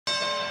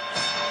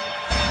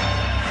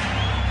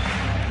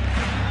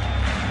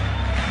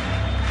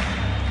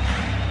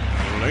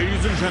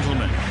Ladies and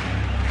gentlemen,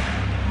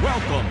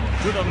 welcome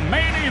to the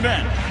main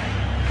event.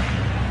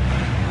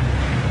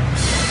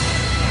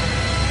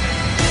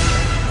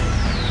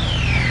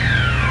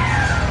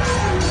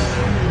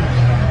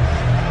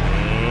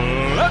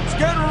 Let's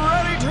get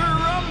ready to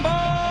rumble!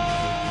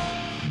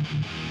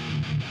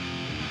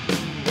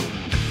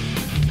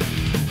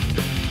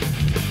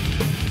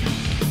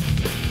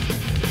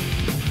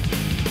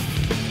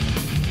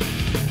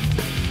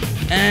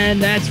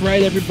 And that's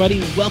right,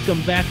 everybody.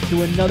 Welcome back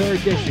to another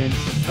edition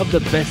of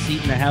the Best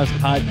Seat in the House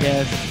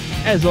podcast.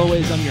 As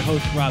always, I'm your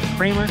host, Rob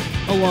Kramer,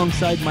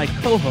 alongside my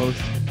co-host,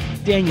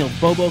 Daniel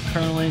Bobo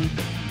Curlin.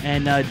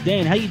 And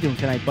Dan, how you doing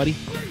tonight, buddy?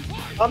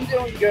 I'm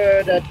doing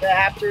good.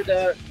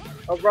 After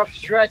a rough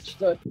stretch,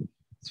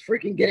 it's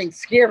freaking getting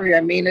scary.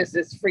 I mean, it's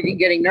freaking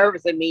getting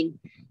nervous. I mean,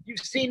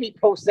 you've seen me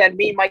post that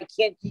meme. I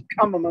can't keep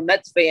coming. I'm a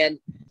Mets fan.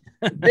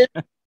 This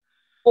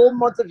whole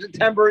month of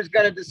September is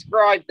going to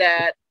describe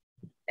that.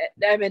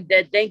 I mean,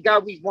 thank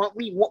God we won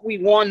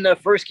the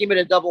first game of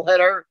the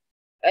doubleheader.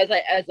 As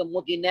I'm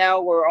looking now,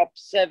 we're up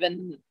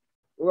 7-0.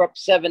 We're up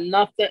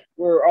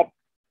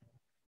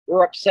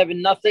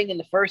 7-0 in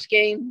the first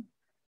game.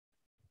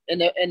 In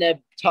the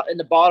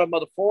bottom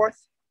of the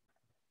fourth.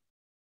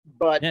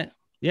 But yeah,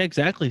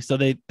 exactly. So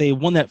they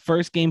won that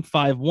first game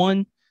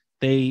 5-1.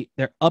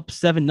 They're up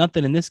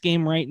 7-0 in this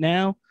game right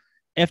now.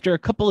 After a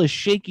couple of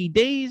shaky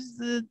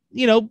days,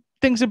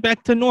 things are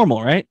back to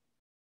normal, right?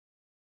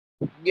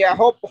 Yeah,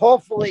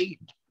 hopefully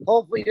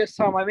this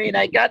time. I mean,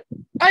 I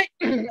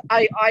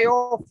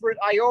offered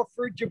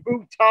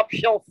Jabu top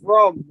shelf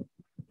rum,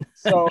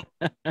 so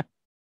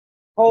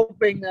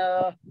hoping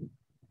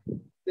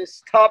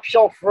this top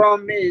shelf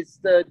rum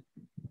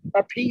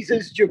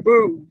appeases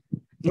Jabu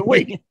the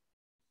way.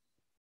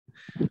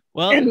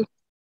 well,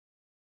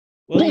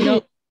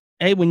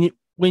 hey, when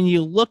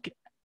you look,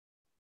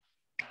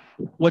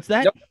 what's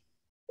that?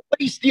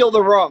 Please steal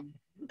the rum.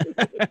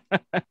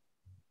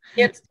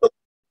 Can't steal.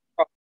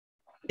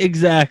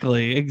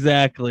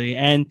 Exactly.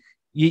 And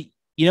you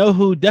know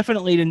who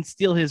definitely didn't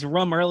steal his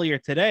rum earlier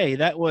today?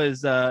 That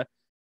was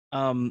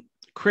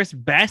Chris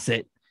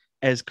Bassitt.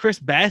 As Chris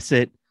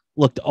Bassitt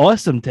looked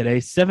awesome today.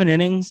 7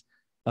 innings,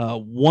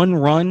 1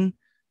 run,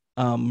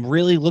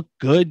 really looked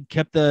good.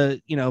 Kept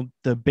the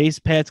base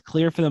paths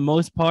clear for the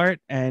most part,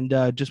 and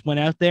just went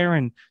out there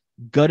and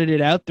gutted it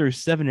out through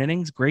 7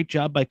 innings. Great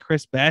job by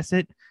Chris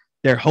Bassitt.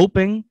 They're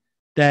hoping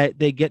that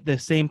they get the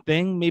same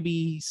thing,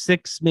 maybe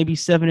 6, maybe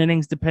 7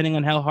 innings, depending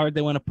on how hard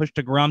they want to push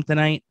DeGrom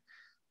tonight.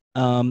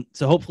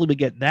 So hopefully we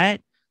get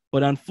that.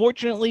 But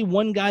unfortunately,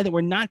 one guy that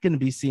we're not going to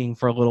be seeing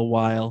for a little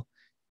while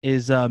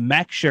is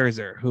Max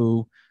Scherzer,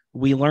 who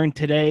we learned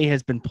today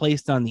has been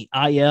placed on the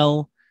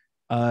IL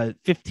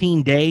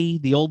 15-day,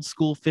 the old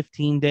school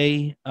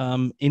 15-day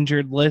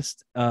injured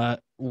list,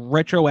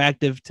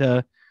 retroactive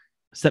to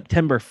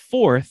September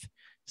 4th.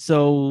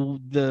 So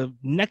the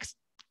next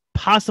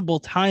possible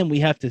time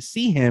we have to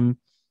see him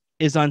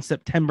is on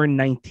September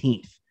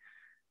 19th.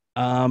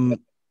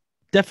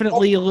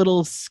 Definitely a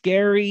little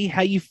scary.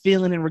 How you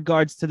feeling in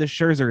regards to the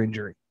Scherzer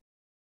injury?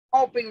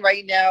 Hoping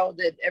right now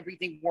that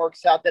everything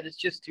works out, that it's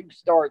just 2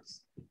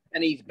 starts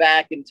and he's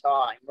back in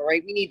time. All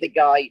right, we need the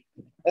guy,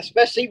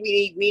 especially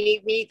we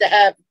need to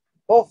have.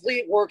 Hopefully,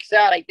 it works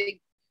out. I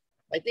think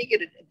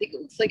it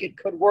looks like it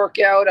could work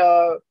out.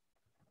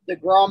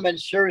 DeGrom and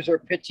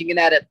Scherzer pitching in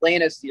that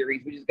Atlanta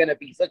series, which is going to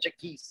be such a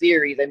key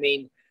series. I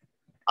mean,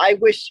 I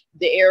wish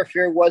the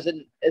airfare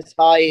wasn't as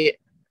high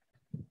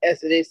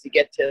as it is to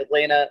get to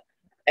Atlanta,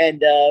 and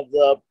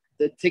the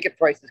ticket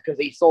prices, because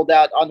they sold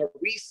out on the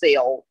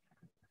resale.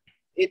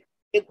 It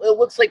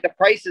looks like the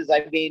prices.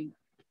 I mean,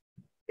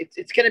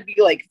 it's going to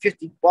be like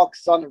 $50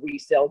 on the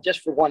resale just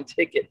for one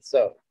ticket.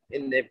 So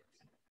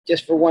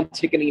just for one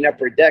ticket in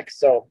upper deck.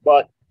 So,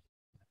 but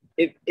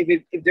if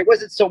there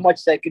wasn't so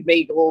much that could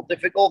make it a little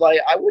difficult,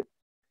 I would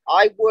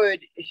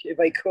if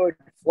I could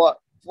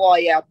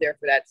fly out there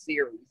for that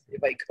series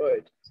if I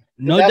could.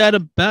 No doubt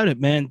about it,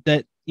 man.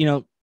 That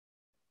and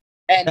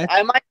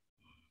I might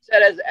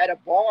set as at a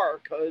bar,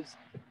 because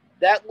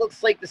that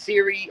looks like the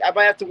series. I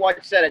might have to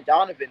watch that at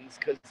Donovan's,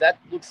 because that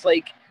looks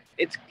like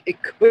it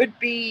could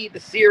be the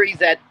series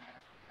that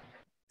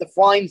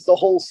defines the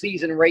whole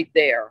season right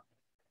there.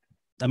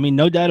 I mean,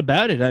 no doubt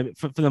about it.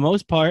 For the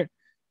most part,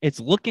 it's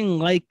looking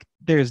like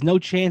there's no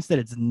chance that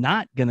it's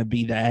not going to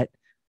be that.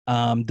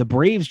 The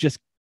Braves just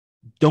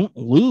don't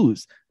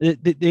lose.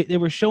 They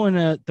were showing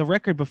the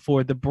record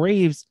before. The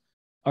Braves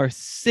are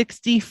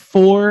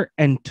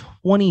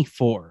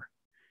 64-24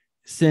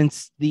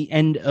 since the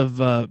end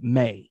of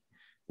May,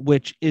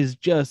 which is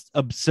just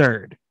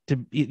absurd.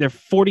 They're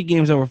 40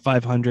 games over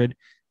 500.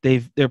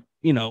 They've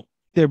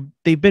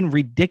been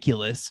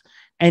ridiculous.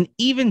 And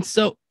even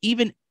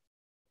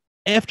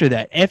after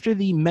that, after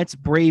the Mets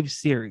Braves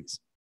series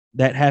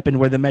that happened,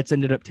 where the Mets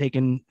ended up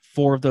taking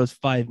 4 of those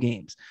 5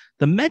 games,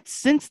 the Mets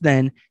since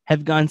then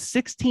have gone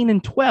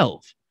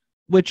 16-12,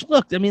 which,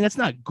 look, I mean, that's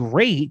not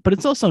great, but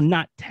it's also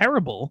not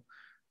terrible.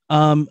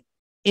 In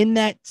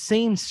that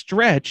same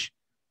stretch,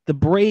 the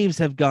Braves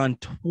have gone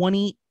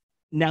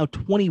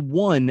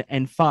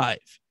 21-5.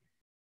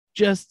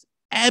 just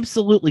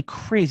absolutely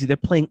crazy. They're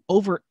playing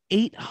over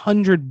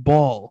 800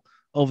 ball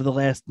over the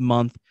last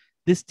month.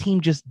 This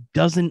team just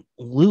doesn't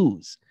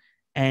lose.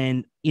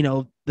 And,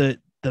 the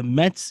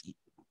Mets,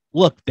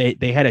 look,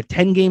 they had a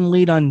 10-game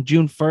lead on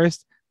June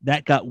 1st.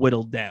 That got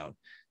whittled down.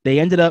 They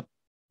ended up,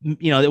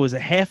 it was a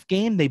half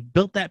game. They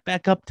built that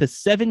back up to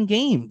 7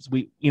 games.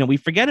 We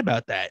forget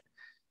about that.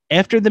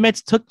 After the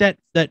Mets took that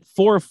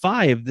 4 or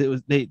 5,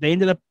 they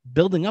ended up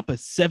building up a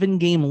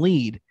 7-game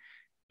lead,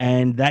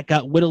 and that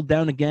got whittled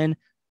down again.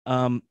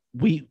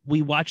 We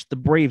watched the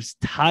Braves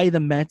tie the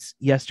Mets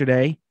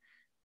yesterday.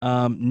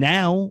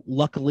 Now,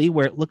 luckily,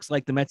 where it looks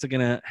like the Mets are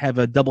going to have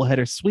a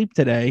doubleheader sweep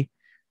today,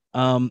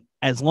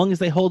 as long as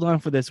they hold on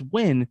for this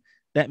win,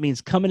 that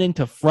means coming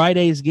into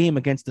Friday's game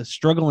against the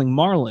struggling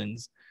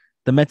Marlins,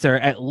 the Mets are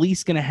at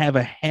least going to have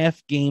a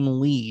half-game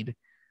lead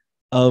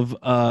of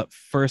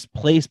first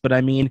place. But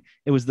I mean,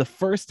 it was the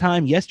first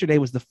time. Yesterday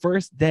was the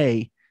first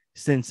day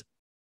since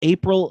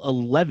April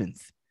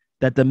 11th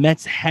that the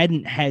Mets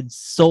hadn't had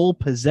sole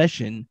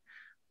possession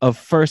of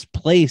first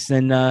place.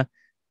 And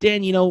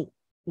Dan,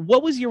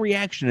 what was your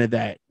reaction to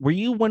that? Were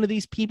you one of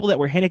these people that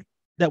were hitting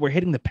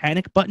the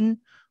panic button,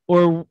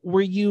 or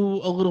were you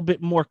a little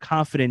bit more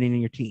confident in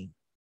your team?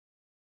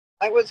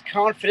 I was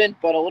confident,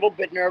 but a little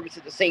bit nervous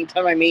at the same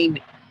time. I mean,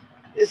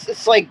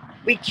 it's like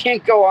we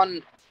can't go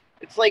on.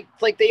 It's like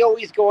they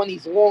always go on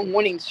these long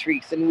winning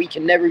streaks, and we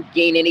can never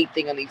gain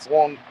anything on these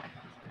long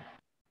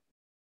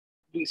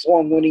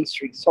winning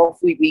streaks.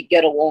 Hopefully, we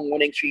get a long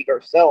winning streak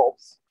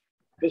ourselves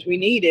because we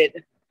need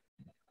it.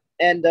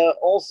 And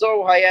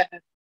also, I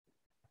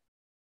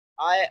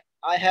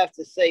have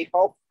to say,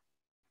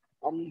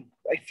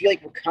 I feel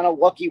like we're kind of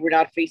lucky we're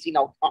not facing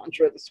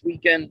Alcantara this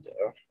weekend.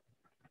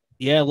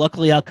 Yeah,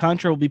 luckily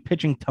Alcantara will be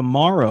pitching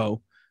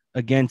tomorrow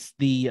against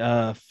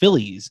the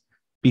Phillies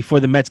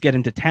before the Mets get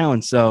into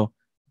town. So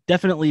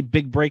definitely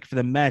big break for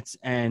the Mets.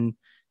 And,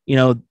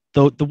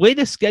 the way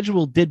the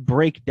schedule did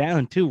break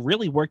down too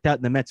really worked out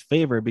in the Mets'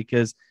 favor,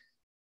 because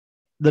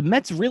the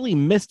Mets really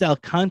missed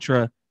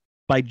Alcantara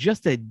by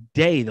just a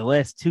day the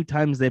last 2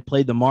 times they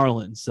played the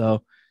Marlins.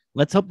 So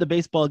let's hope the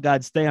baseball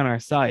gods stay on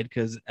our side,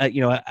 because,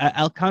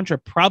 Alcantara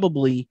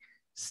probably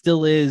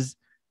still is,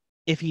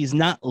 if he's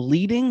not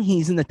leading,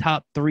 he's in the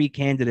top 3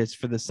 candidates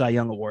for the Cy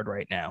Young Award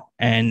right now.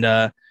 And,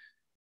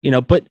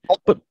 but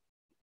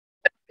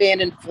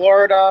fan in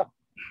Florida,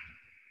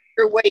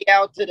 your way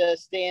out to the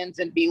stands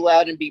and be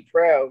loud and be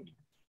proud.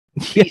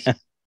 Yeah.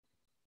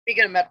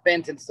 Speaking of Met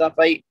fans and stuff,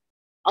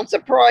 I'm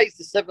surprised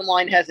the 7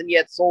 Line hasn't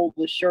yet sold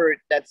the shirt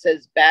that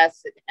says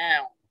Bassett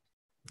Hound.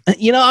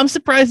 I'm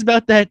surprised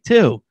about that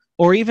too.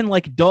 Or even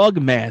like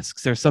dog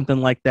masks or something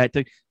like that.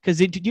 Because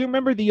do you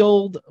remember the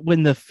old,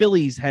 when the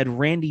Phillies had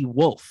Randy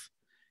Wolf?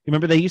 You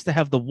remember they used to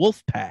have the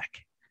Wolf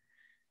Pack,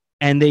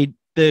 and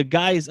the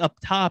guys up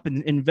top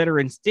in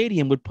Veteran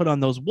Stadium would put on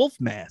those wolf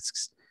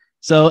masks.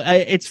 So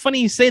it's funny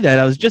you say that.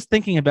 I was just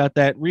thinking about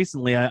that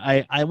recently.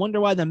 I wonder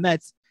why the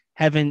Mets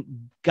haven't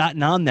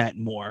gotten on that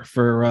more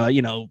for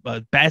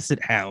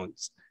Bassett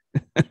Hounds.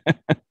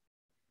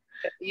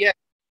 Yeah,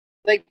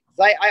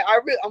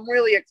 I'm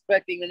really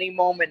expecting any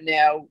moment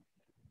now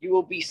you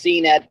will be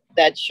seeing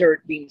that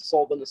shirt being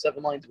sold on the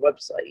 7 Line's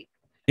website.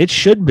 It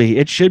should be.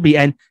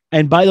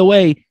 And by the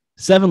way,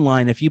 7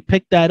 Line, if you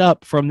pick that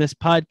up from this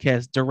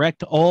podcast,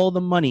 direct all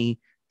the money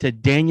to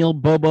Daniel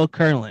Bobo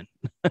Curlin.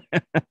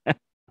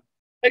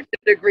 I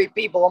agree,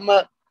 people.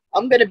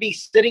 I'm going to be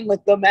sitting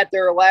with them at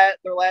their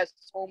last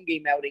home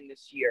game outing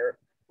this year.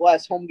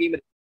 Last home game,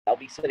 I'll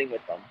be sitting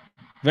with them.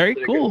 Very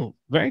cool.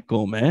 Very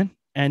cool, man.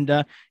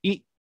 And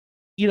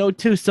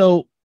too.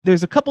 So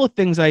there's a couple of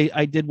things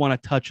I did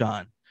want to touch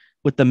on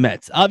with the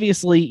Mets.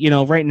 Obviously,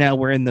 right now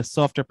we're in the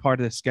softer part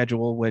of the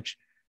schedule, which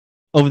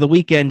over the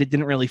weekend, it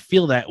didn't really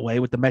feel that way,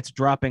 with the Mets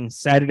dropping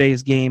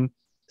Saturday's game,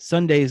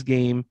 Sunday's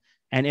game,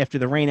 and after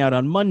the rain out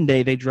on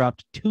Monday, they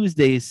dropped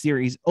Tuesday's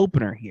series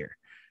opener here.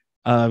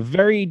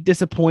 Very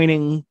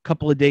disappointing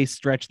couple of days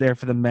stretch there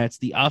for the Mets.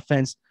 The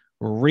offense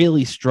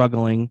really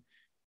struggling.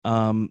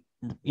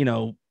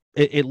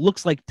 It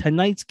looks like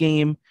tonight's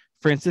game,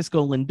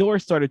 Francisco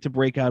Lindor started to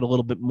break out a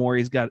little bit more.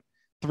 He's got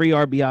 3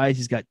 RBIs.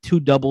 He's got 2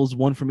 doubles,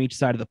 1 from each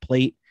side of the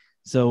plate.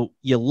 So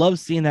you love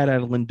seeing that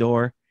out of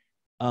Lindor.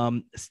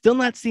 Still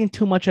not seeing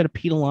too much out of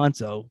Pete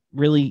Alonso.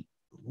 Really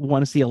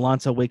want to see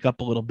Alonso wake up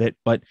a little bit,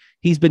 but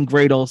he's been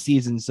great all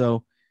season.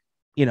 So,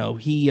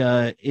 he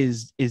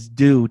is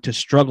due to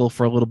struggle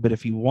for a little bit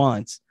if he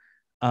wants.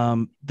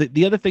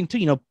 The other thing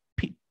too,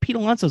 Pete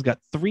Alonso's got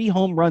 3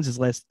 home runs his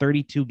last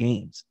 32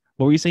 games.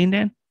 What were you saying,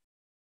 Dan?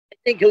 I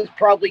think he was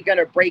probably going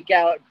to break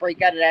out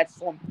of that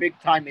slump big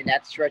time in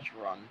that stretch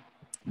run.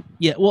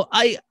 Yeah, well,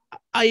 I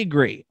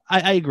agree.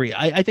 I agree.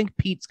 I think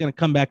Pete's going to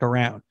come back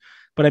around.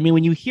 But I mean,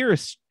 when you hear a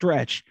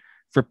stretch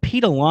for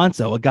Pete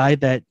Alonso, a guy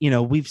that,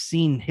 we've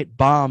seen hit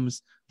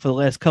bombs for the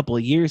last couple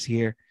of years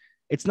here,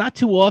 it's not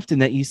too often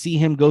that you see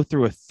him go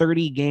through a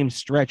 30-game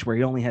stretch where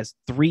he only has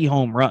 3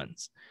 home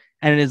runs.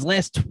 And in his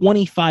last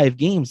 25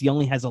 games, he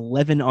only has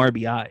 11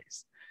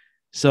 RBIs.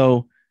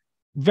 So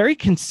very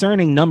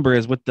concerning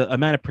numbers with the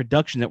amount of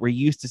production that we're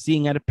used to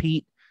seeing out of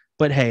Pete.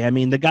 But hey, I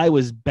mean, the guy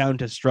was bound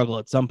to struggle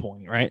at some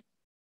point, right?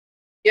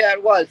 Yeah,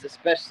 it was,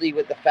 especially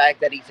with the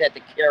fact that he's had to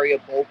carry a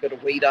bulk of the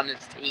weight on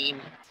his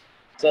team.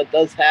 So it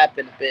does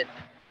happen a bit.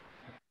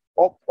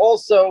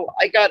 Also,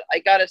 I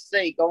gotta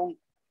say, going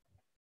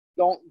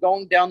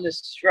down this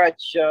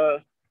stretch,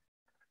 what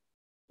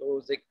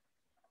was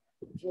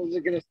I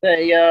gonna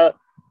say?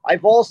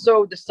 I've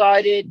also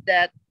decided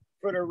that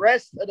for the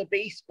rest of the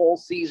baseball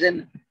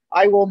season,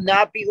 I will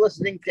not be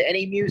listening to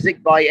any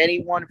music by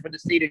anyone from the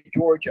state of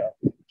Georgia.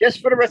 Just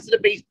for the rest of the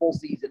baseball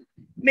season.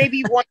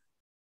 Maybe once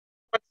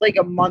like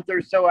a month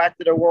or so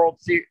after the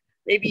World Series,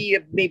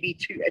 maybe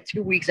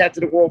 2 weeks after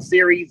the World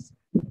Series,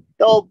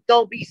 there'll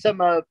be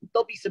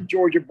some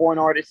Georgia-born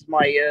artists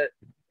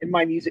in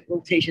my music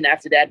rotation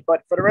after that.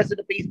 But for the rest of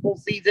the baseball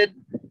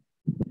season,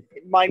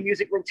 my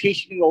music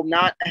rotation will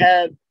not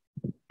have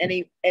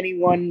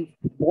anyone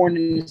born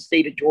in the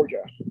state of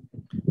Georgia.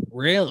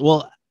 Really?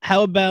 Well,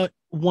 how about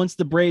once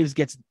the Braves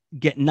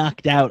get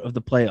knocked out of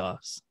the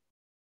playoffs?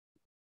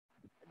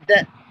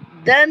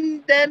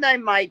 Then I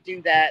might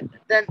do that.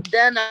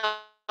 Then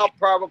I'll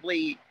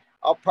probably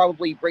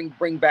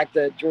bring back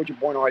the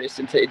Georgia-born artists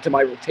into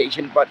my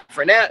rotation. But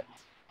for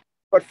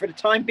the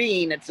time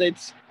being,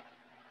 it's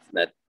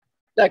not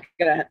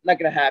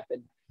gonna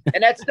happen.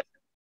 And that's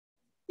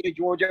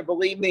Georgia.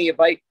 Believe me, if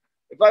I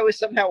was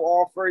somehow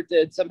offered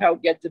to somehow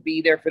get to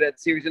be there for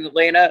that series in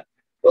Atlanta,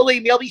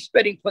 believe me, I'll be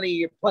spending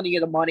plenty of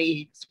the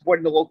money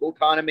supporting the local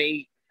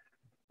economy.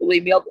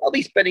 Believe me, I'll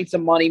be spending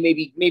some money,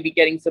 maybe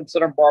getting some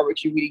Southern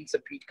barbecue, eating some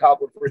peach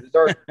cobbler for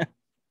dessert.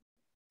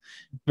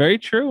 Very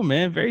true,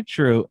 man. Very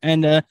true.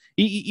 And there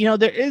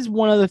is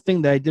one other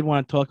thing that I did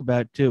want to talk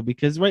about too,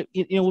 because with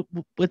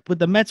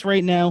the Mets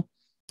right now,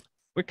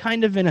 we're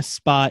kind of in a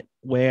spot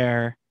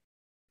where,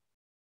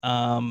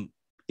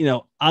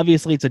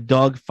 obviously it's a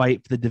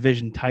dogfight for the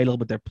division title,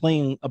 but they're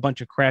playing a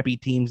bunch of crappy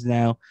teams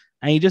now,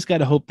 and you just got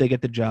to hope they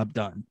get the job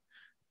done.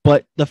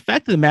 But the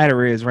fact of the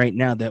matter is right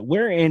now that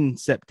we're in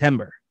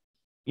September.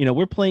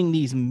 We're playing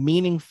these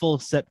meaningful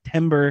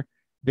September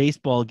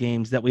baseball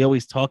games that we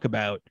always talk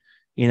about,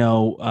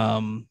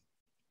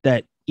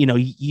 that,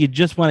 you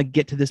just want to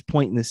get to this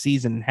point in the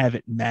season and have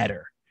it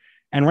matter.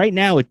 And right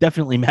now it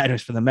definitely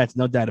matters for the Mets,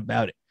 no doubt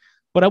about it.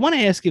 But I want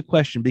to ask you a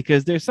question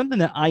because there's something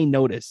that I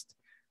noticed,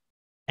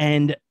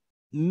 and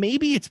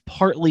maybe it's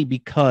partly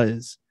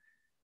because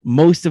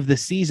most of the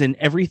season,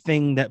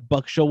 everything that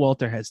Buck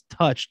Showalter has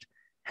touched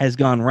has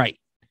gone right.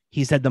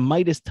 He's had the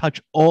Midas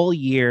touch all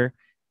year.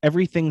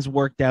 Everything's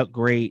worked out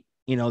great.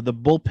 The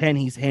bullpen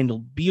he's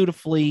handled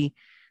beautifully.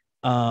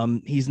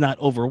 He's not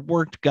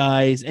overworked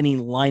guys. Any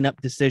lineup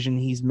decision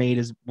he's made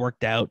has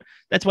worked out.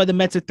 That's why the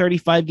Mets are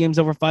 35 games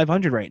over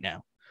 500 right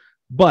now.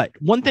 But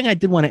one thing I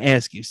did want to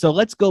ask you. So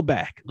let's go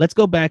back. Let's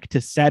go back to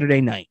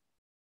Saturday night.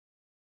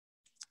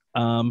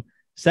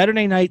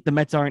 Saturday night, the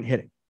Mets aren't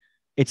hitting.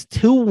 It's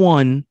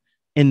 2-1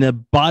 in the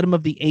bottom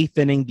of the eighth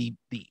inning. The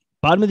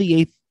bottom of the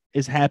eighth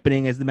is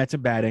happening as the Mets are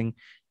batting.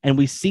 And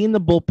we see in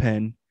the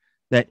bullpen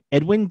that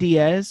Edwin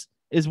Diaz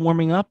is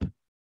warming up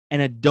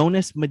and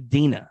Adonis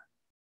Medina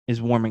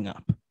is warming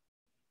up.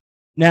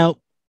 Now,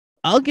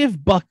 I'll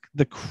give Buck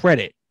the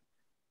credit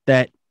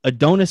that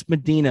Adonis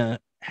Medina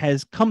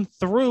has come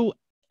through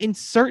in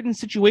certain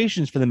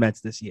situations for the Mets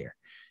this year.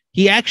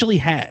 He actually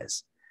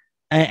has.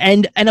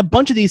 And a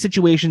bunch of these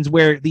situations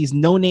where these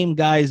no-name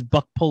guys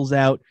Buck pulls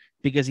out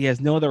because he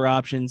has no other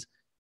options.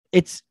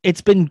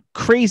 It's been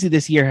crazy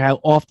this year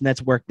how often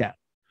that's worked out.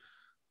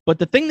 But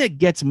the thing that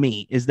gets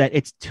me is that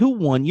it's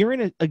 2-1. You're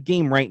in a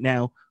game right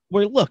now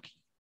where, look,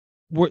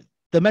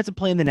 the Mets are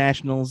playing the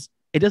Nationals.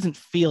 It doesn't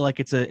feel like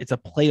it's a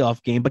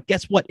playoff game, but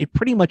guess what? It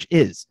pretty much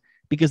is,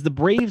 because the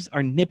Braves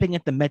are nipping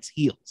at the Mets'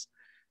 heels.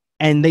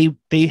 And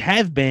they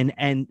have been,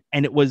 and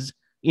it was,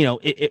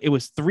 it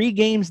was 3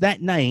 games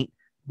that night,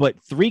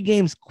 but 3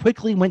 games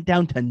quickly went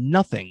down to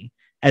nothing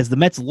as the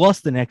Mets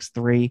lost the next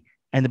 3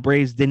 and the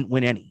Braves didn't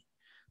win any.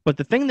 But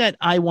the thing that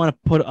I want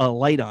to put a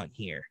light on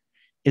here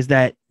is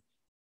that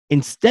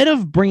instead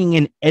of bringing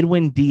in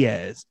Edwin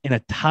Diaz in a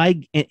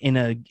tie in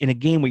a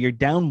game where you're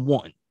down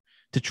 1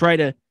 to try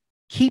to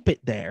keep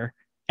it there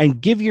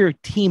and give your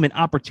team an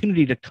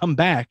opportunity to come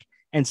back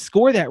and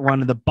score that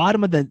run at the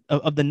bottom of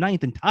the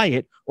ninth and tie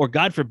it, or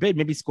God forbid,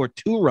 maybe score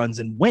 2 runs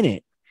and win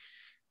it,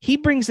 he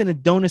brings in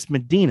Adonis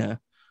Medina,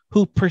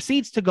 who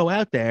proceeds to go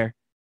out there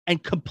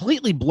and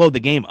completely blow the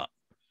game up.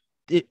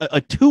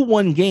 A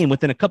 2-1 game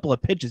within a couple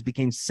of pitches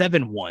became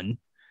 7-1.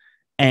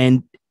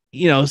 And,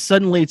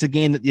 suddenly it's a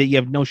game that you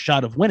have no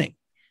shot of winning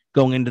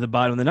going into the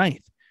bottom of the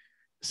ninth.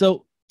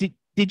 So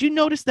did you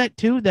notice that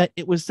too, that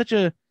it was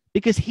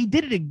because he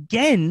did it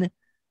again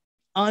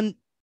on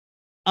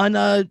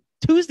a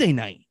Tuesday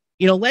night,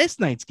 last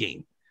night's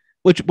game,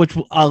 which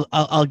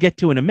I'll get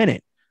to in a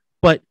minute.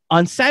 But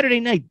on Saturday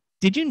night,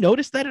 did you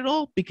notice that at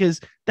all? Because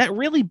that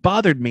really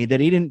bothered me that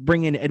he didn't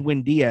bring in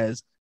Edwin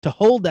Diaz to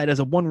hold that as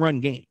a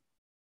 1-run game.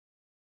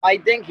 I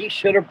think he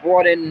should have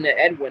brought in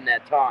Edwin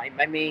that time.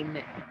 I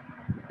mean,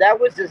 that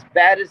was as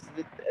bad as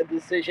the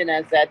decision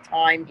as that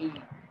time he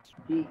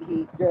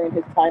during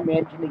his time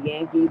managing the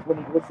Yankees when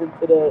he listened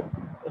to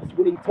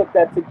when he took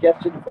that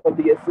suggestion from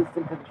the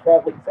assistant to the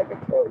traveling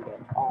secretary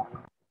at time.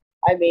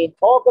 I mean,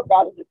 talk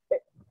about it.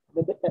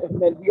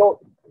 And then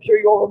I'm sure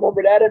you all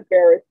remember that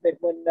embarrassment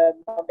when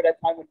remember that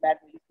time when Matt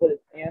Lee split his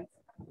pants.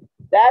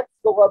 That's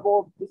the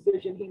level of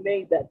decision he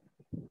made. That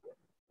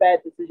bad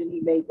decision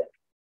he made. That.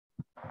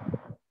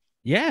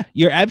 Yeah,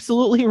 you're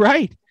absolutely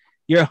right.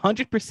 You're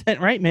 100%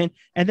 right, man.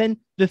 And then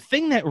the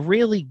thing that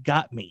really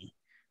got me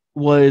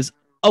was,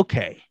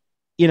 okay,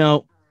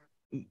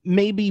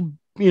 maybe,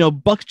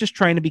 Buck's just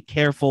trying to be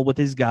careful with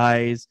his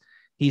guys.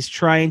 He's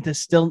trying to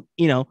still,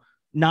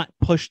 not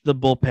push the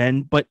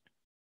bullpen. But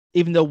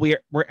even though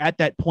we're at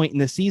that point in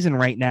the season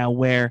right now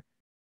where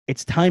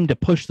it's time to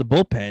push the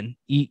bullpen,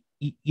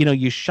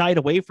 you shied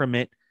away from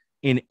it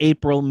in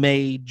April,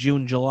 May,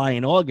 June, July,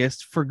 and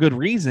August for good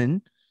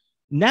reason.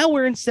 Now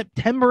we're in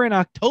September and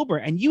October,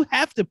 and you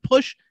have to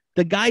push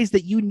the guys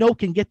that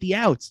can get the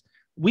outs.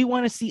 We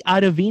want to see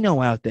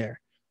Ottavino out there.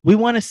 We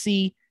want to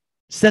see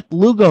Seth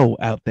Lugo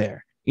out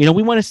there.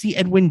 We want to see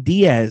Edwin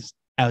Diaz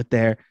out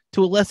there.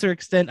 To a lesser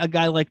extent, a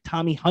guy like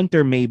Tommy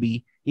Hunter,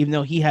 maybe, even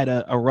though he had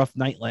a rough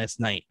night last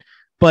night.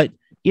 But,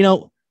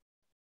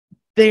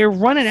 they're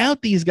running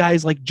out these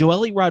guys like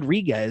Joely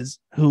Rodriguez,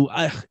 who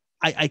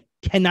I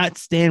cannot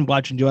stand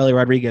watching Joely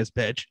Rodriguez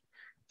pitch.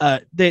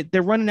 They're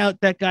running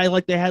out that guy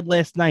like they had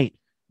last night,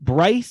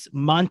 Bryce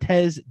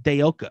Montez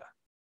de Oca.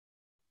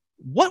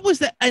 What was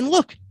that? And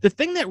look, the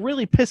thing that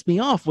really pissed me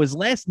off was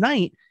last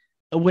night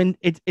when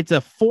it's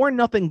a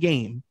 4-0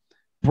 game.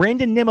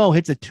 Brandon Nimmo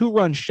hits a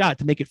 2-run shot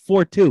to make it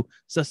 4-2.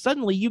 So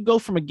suddenly you go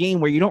from a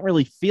game where you don't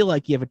really feel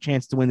like you have a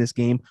chance to win this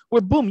game,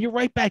 where boom, you're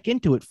right back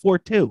into it,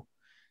 4-2.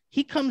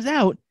 He comes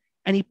out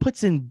and he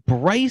puts in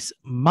Bryce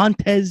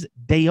Montez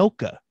de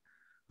Oca,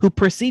 who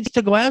proceeds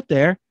to go out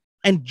there.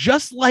 And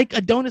just like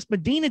Adonis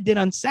Medina did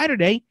on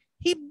Saturday,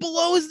 he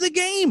blows the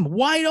game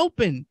wide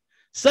open.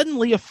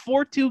 Suddenly a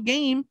 4-2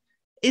 game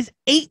is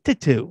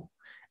 8-2.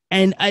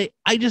 And I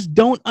just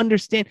don't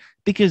understand,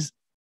 because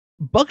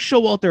Buck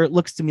Showalter, it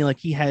looks to me like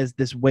he has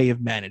this way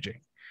of managing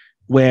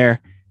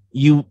where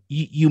you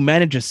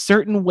manage a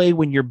certain way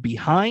when you're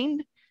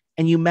behind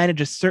and you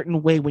manage a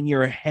certain way when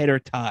you're ahead or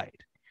tied.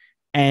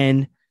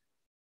 And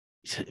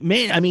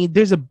man, I mean,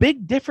 there's a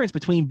big difference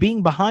between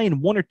being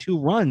behind 1 or 2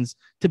 runs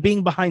to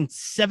being behind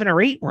 7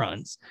 or 8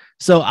 runs.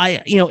 So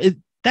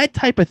that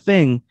type of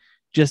thing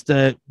just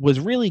was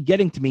really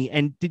getting to me.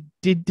 And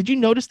did you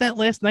notice that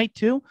last night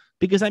too?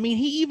 Because I mean,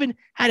 he even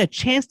had a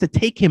chance to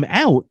take him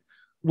out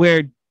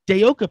where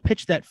de Oca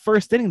pitched that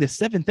first inning, the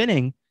 7th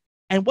inning,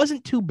 and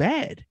wasn't too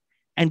bad,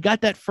 and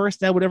got that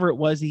first out, whatever it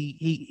was.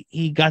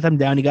 He got them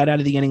down. He got out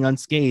of the inning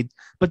unscathed.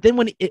 But then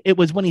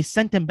when he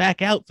sent him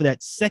back out for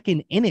that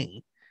 2nd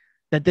inning,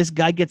 that this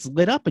guy gets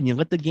lit up and you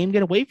let the game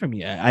get away from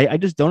you. I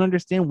just don't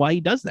understand why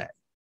he does that.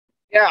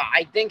 Yeah,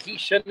 I think he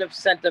shouldn't have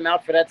sent him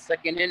out for that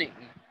 2nd inning.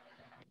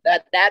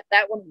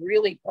 That one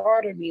really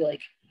bothered me.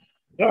 Like,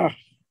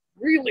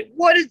 really,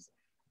 what is?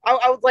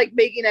 I was like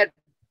making that.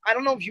 I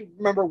don't know if you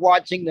remember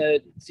watching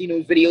seeing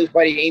those videos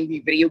by the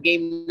AMV Video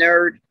Game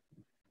Nerd,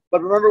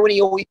 but remember when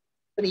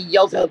he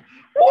yells out,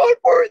 "What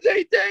were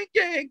they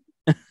thinking?"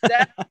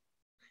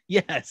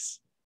 Yes.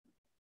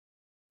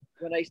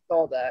 When I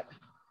saw that.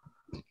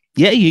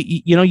 Yeah,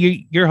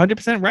 you're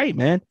 100% right,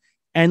 man.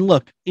 And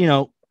look,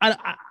 I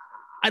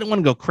don't want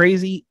to go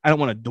crazy. I don't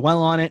want to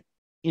dwell on it.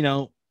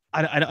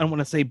 I don't want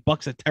to say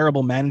Buck's a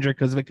terrible manager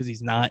because of it, because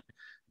he's not.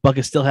 Buck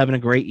is still having a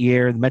great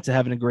year. The Mets are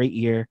having a great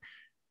year.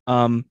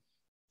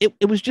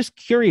 It was just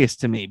curious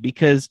to me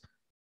because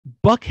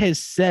Buck has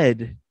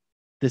said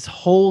this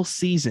whole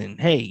season,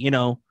 hey,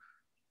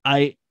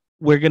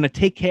 we're going to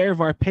take care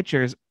of our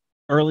pitchers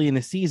early in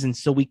the season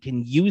so we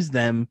can use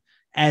them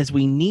as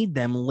we need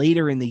them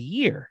later in the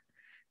year.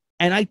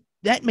 And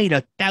that made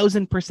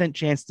 1,000%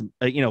 chance to,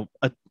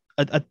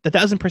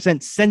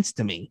 1,000% sense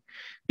to me,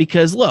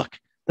 because look,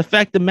 the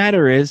fact of the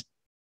matter is,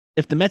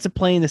 if the Mets are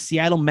playing the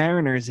Seattle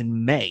Mariners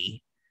in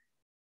May,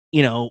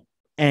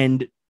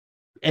 and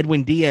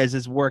Edwin Diaz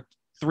has worked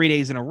 3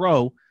 days in a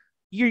row,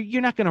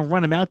 you're not going to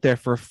run him out there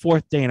for a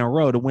 4th day in a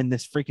row to win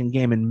this freaking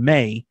game in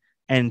May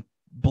and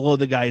blow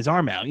the guy's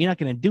arm out. You're not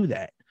going to do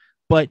that.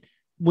 But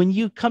when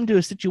you come to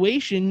a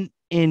situation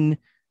in,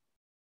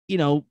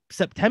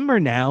 September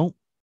now,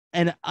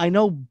 and I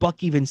know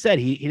Buck even said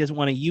he doesn't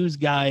want to use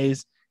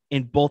guys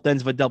in both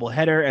ends of a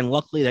doubleheader, and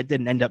luckily that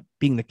didn't end up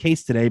being the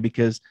case today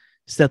because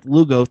Seth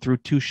Lugo threw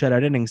 2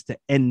 shutout innings to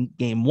end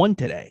game 1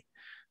 today.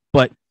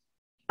 But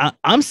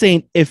I'm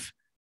saying if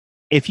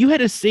you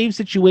had a save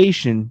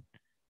situation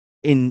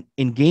in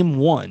game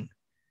 1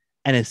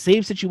 and a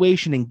save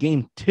situation in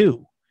game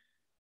 2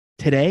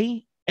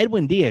 today,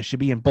 Edwin Diaz should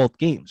be in both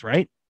games,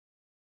 right?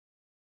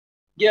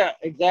 Yeah,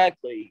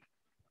 exactly.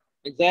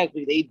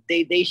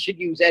 They should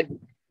use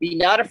be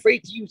not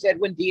afraid to use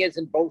Edwin Diaz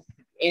in both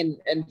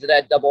into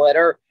that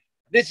doubleheader.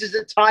 This is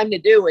the time to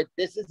do it.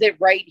 This is it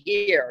right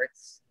here.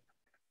 It's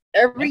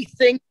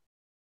everything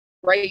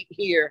right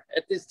here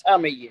at this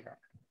time of year.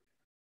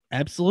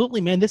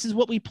 Absolutely, man. This is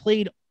what we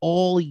played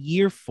all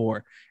year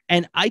for.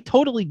 And I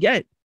totally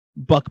get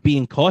Buck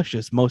being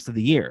cautious most of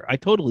the year. I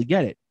totally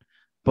get it.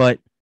 but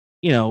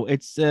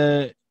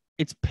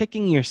it's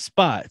picking your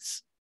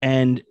spots.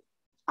 And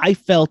I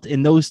felt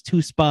in those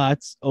two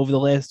spots over the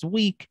last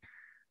week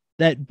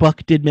that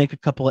Buck did make a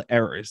couple of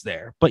errors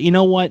there. But you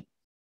know what?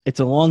 It's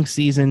a long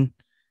season,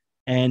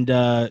 and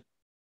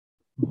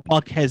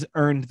Buck has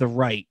earned the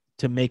right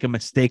to make a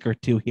mistake or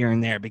two here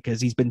and there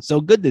because he's been so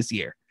good this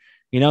year.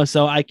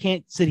 So I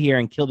can't sit here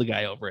and kill the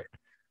guy over it.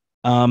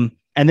 And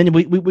then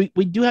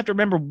we do have to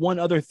remember one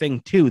other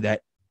thing too,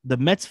 that the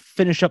Mets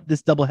finish up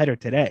this doubleheader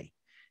today,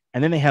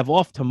 and then they have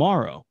off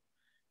tomorrow.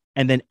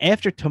 And then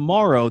after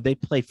tomorrow, they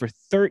play for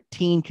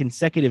 13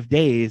 consecutive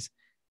days.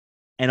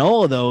 And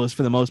all of those,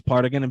 for the most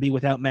part, are going to be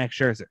without Max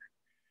Scherzer.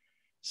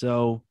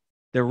 So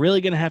they're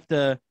really going to have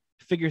to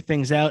figure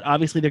things out.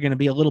 Obviously, they're going to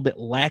be a little bit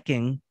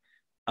lacking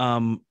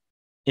in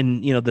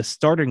the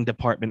starting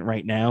department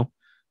right now.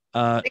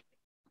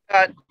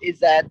 Is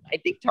that I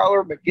think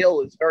Tyler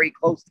McGill is very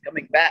close to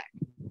coming back.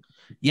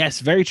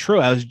 Yes, very true.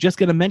 I was just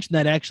going to mention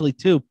that actually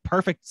too.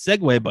 Perfect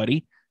segue,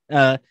 buddy.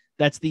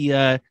 That's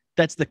the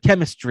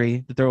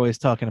chemistry that they're always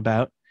talking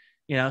about.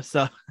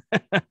 So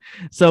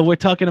so we're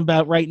talking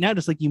about right now,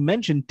 just like you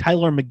mentioned,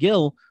 Tyler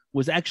McGill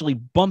was actually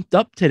bumped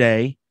up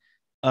today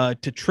to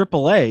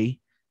AAA.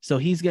 So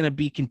he's going to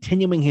be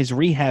continuing his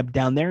rehab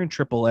down there in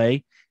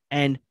AAA.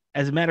 And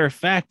as a matter of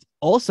fact,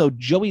 also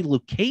Joey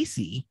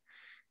Lucchesi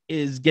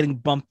is getting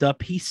bumped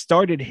up. He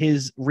started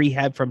his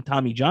rehab from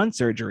Tommy John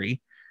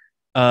surgery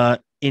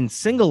in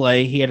single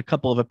A. He had a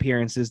couple of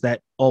appearances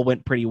that all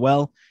went pretty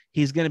well.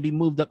 He's going to be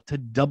moved up to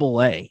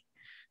double A.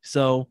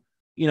 So,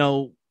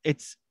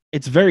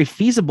 it's very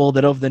feasible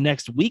that over the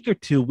next week or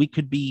two, we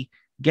could be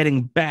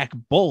getting back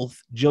both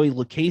Joey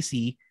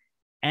Lucchesi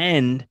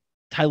and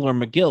Tyler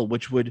McGill,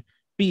 which would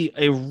be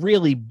a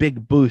really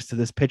big boost to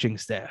this pitching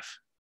staff.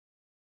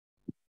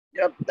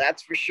 Yep,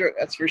 that's for sure.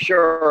 That's for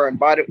sure. And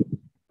by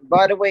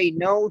the way,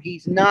 no,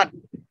 he's not.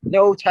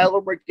 No,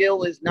 Tyler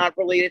McGill is not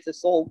related to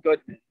Saul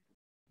Goodman.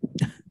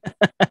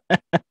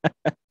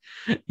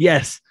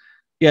 Yes,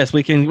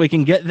 we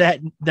can get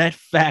that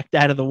fact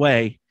out of the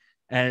way,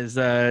 as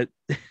you're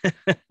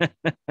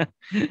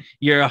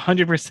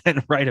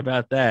 100% right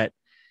about that.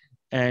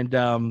 And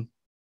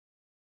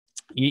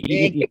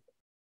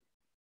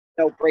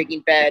Breaking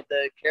Bad,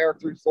 the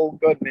character Saul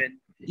Goodman.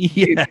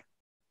 Yeah,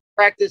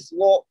 practice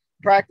law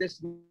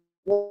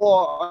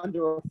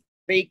under a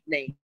fake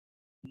name,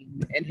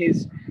 and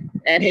his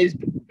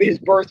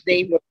birth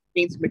name was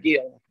James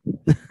McGill.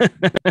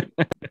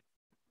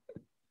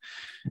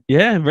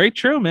 Yeah, very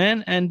true,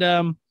 man.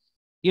 And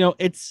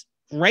it's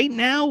right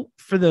now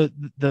for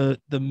the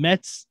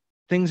Mets,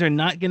 things are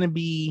not going to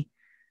be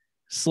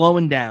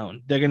slowing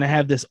down. They're going to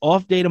have this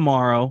off day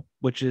tomorrow,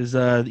 which is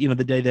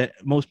the day that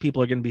most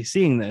people are going to be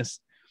seeing this.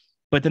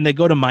 But then they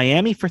go to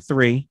Miami for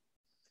 3.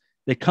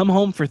 They come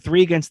home for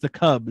 3 against the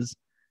Cubs,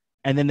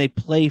 and then they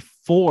play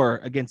 4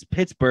 against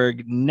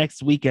Pittsburgh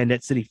next weekend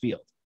at Citi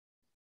Field.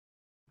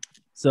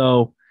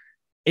 So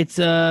it's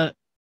going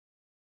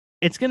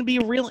to be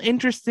real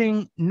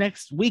interesting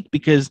next week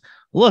because,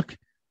 look,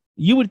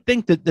 you would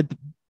think that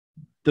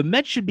the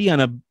Mets should be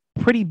on a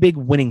pretty big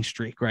winning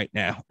streak right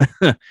now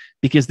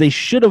because they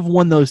should have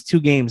won those 2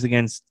 games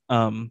against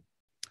they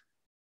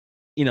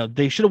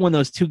should have won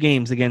those 2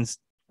 games against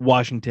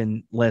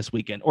Washington last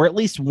weekend, or at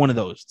least one of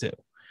those 2.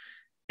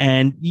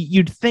 And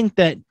you'd think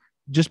that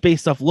just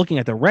based off looking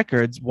at the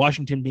records,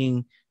 Washington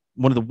being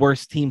one of the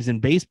worst teams in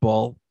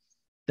baseball,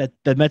 that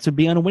the Mets would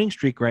be on a winning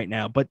streak right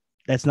now, but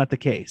that's not the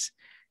case.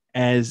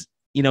 As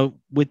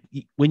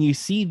when you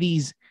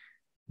see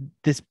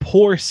this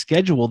poor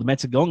schedule the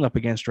Mets are going up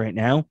against right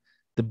now,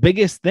 the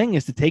biggest thing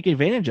is to take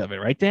advantage of it,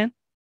 right, Dan?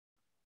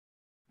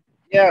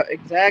 Yeah,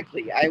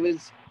 exactly. I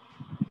was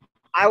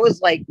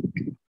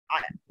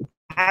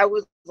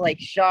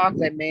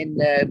shocked. I mean,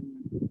 the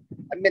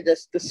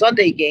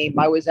Sunday game.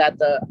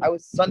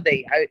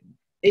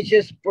 It's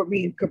just for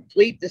me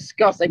complete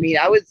disgust. I mean,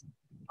 I was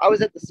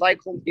at the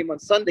Cyclones game on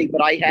Sunday,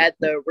 but I had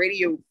the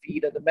radio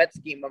feed of the Mets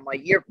game on my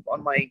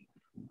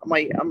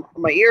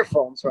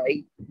earphones,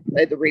 right? I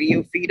had the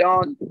radio feed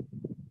on,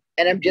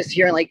 and I'm just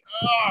hearing like,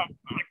 oh.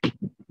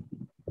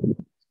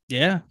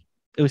 Yeah,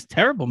 it was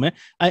terrible, man.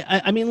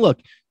 I mean, look,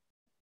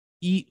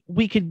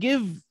 we could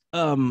give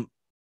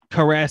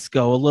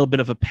Carrasco a little bit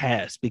of a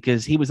pass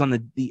because he was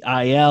on the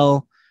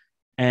IL,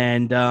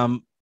 and I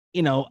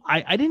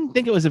didn't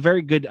think it was a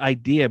very good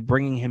idea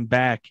bringing him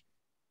back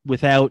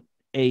without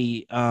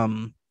a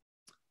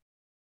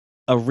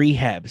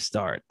rehab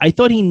start. I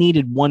thought he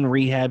needed one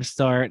rehab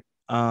start.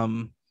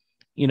 I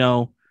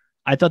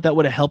thought that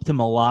would have helped him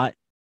a lot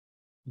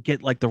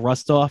get like the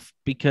rust off,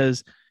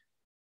 because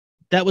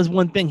that was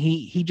one thing.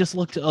 He just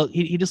looked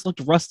he just looked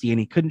rusty and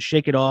he couldn't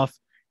shake it off.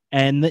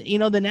 And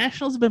the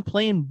Nationals have been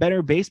playing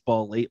better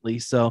baseball lately.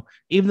 So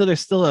even though they're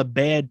still a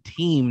bad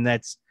team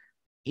that's,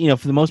 for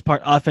the most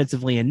part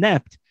offensively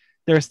inept,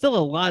 there are still a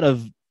lot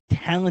of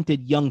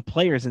talented young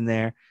players in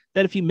there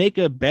that if you make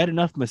a bad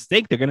enough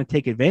mistake, they're going to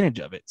take advantage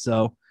of it.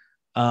 So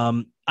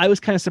I was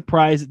kind of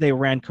surprised that they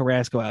ran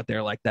Carrasco out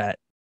there like that.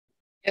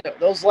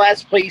 Those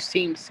last place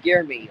teams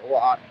scare me a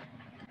lot.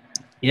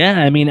 Yeah,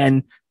 I mean,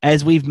 and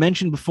as we've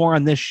mentioned before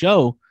on this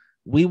show,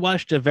 we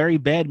watched a very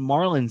bad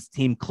Marlins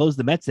team close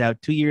the Mets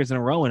out 2 years in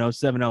a row in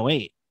 07,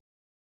 08.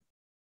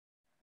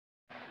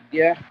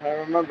 Yeah, I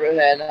remember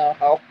that.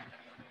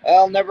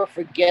 I'll never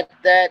forget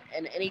that.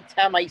 And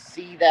anytime I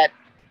see that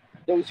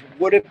those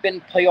would have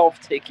been playoff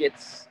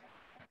tickets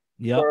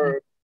Yep.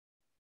 for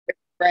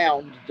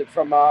round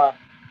from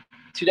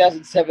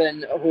 2007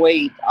 and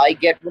 '08, I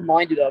get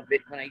reminded of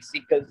it when I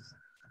see because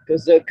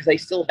I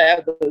still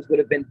have those would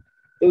have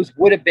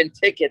been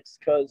tickets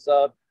because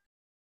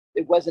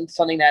it wasn't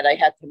something that I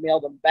had to mail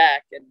them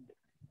back, and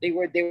they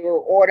were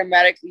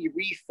automatically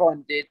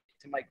refunded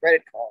to my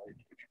credit card.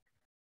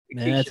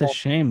 Yeah, that's a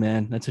shame,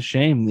 man. That's a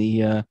shame.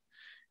 The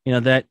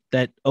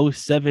that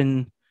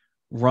 '07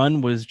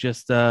 run was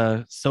just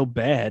so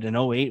bad, and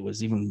 '08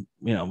 was even,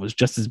 was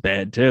just as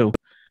bad too.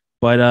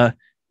 But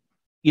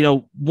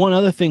one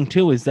other thing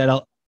too is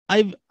that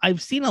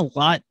I've seen a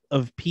lot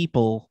of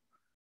people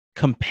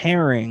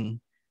comparing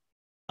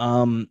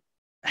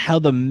how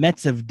the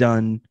Mets have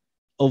done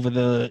over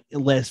the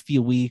last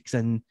few weeks,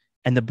 and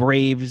the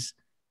Braves,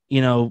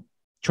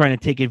 trying to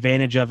take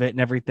advantage of it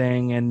and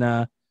everything.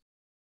 And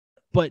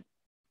but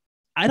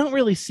I don't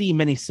really see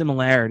many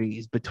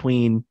similarities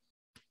between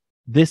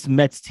this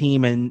Mets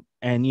team and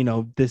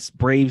this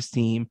Braves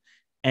team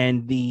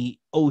and the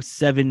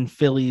 '07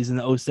 Phillies and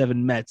the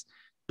 '07 Mets,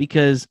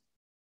 because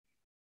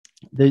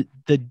the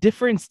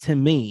difference to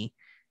me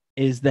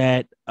is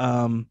that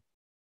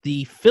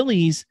the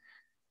Phillies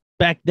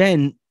back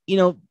then,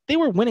 they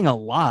were winning a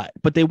lot,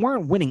 but they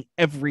weren't winning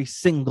every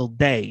single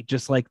day,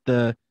 just like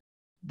the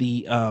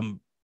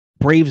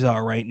Braves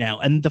are right now.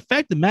 And the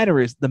fact of the matter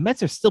is, the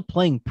Mets are still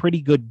playing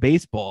pretty good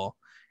baseball.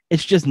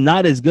 It's just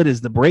not as good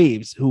as the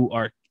Braves, who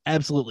are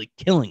absolutely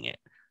killing it.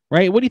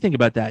 Right? What do you think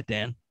about that,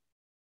 Dan?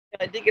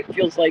 I think it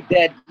feels like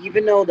that,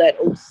 even though that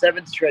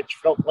 '07 stretch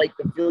felt like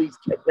the Phillies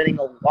kept winning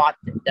a lot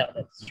down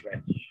that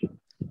stretch.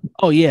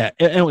 Oh, yeah.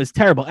 It was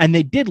terrible. And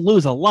they did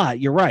lose a lot.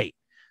 You're right.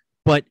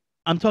 But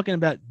I'm talking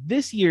about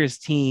this year's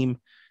team.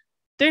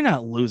 They're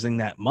not losing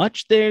that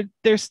much. They're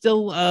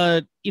still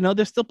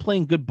they're still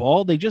playing good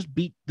ball. They just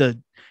beat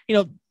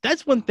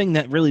that's one thing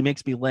that really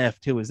makes me laugh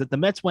too, is that the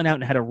Mets went out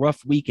and had a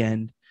rough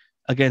weekend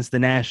against the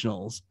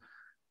Nationals,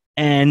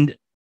 and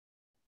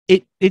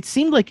it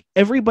seemed like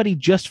everybody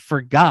just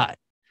forgot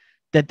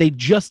that they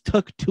just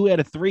took 2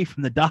 out of 3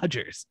 from the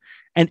Dodgers,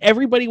 and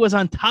everybody was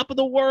on top of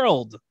the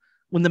world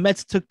when the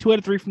Mets took 2 out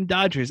of 3 from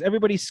Dodgers.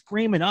 Everybody's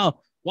screaming, "Oh,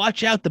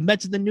 watch out! The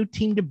Mets are the new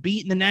team to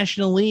beat in the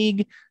National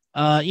League.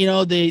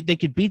 They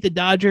could beat the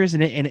Dodgers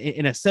in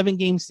a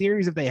 7-game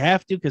series if they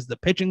have to, because the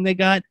pitching they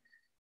got."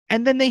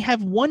 And then they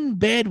have one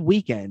bad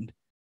weekend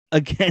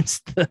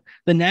against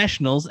the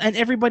Nationals, and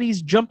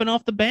everybody's jumping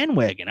off the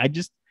bandwagon. I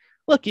just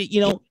look at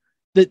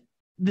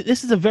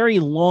this is a very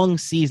long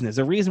season. There's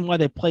a reason why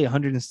they play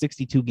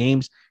 162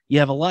 games. You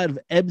have a lot of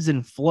ebbs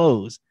and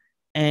flows,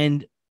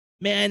 and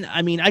man,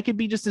 I mean, I could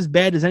be just as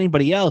bad as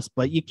anybody else,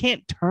 but you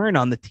can't turn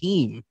on the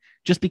team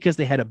just because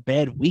they had a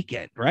bad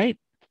weekend, right?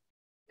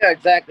 Yeah,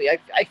 exactly.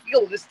 I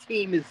feel this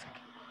team is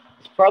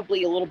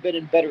probably a little bit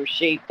in better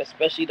shape,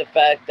 especially the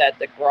fact that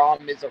the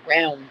Grom is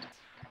around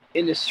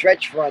in the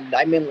stretch run.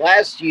 I mean,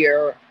 last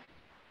year,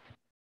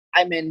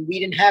 we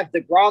didn't have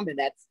the Grom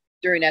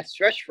during that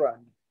stretch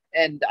run.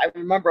 And I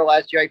remember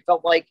last year, I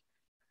felt like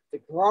the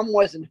Grom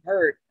wasn't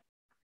hurt.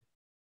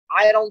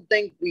 I don't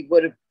think we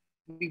would have.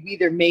 We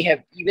either may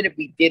have, even if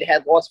we did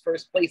have lost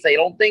first place. I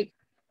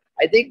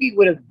think we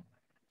would have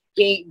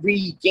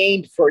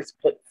regained first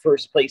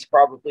place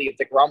probably if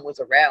the Grom was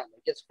around.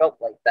 It just felt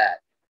like that.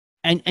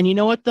 And you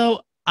know what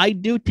though? I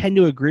do tend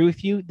to agree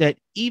with you that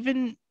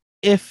even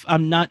if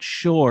I'm not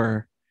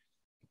sure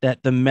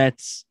that the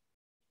Mets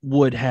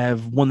would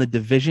have won the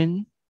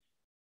division,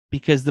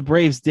 because the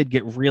Braves did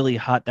get really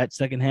hot that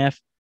second half,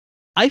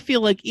 I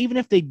feel like even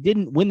if they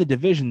didn't win the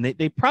division,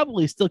 they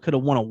probably still could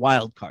have won a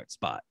wild card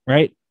spot,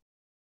 right?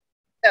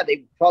 Yeah,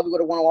 they probably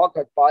would have won a wild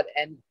card spot,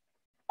 and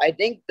I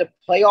think the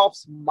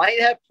playoffs might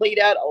have played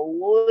out a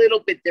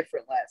little bit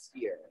different last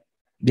year.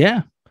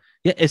 Yeah,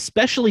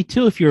 especially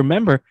too, if you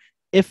remember,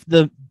 if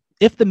the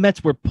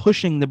Mets were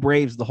pushing the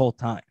Braves the whole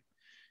time,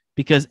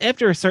 because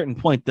after a certain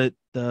point, the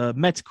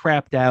Mets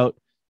crapped out,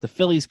 the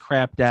Phillies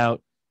crapped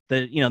out,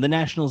 the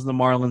Nationals and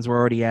the Marlins were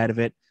already out of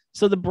it.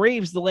 So the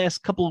Braves, the last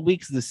couple of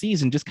weeks of the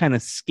season, just kind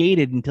of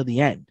skated until the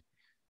end,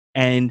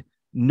 and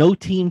no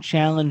team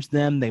challenged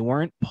them. They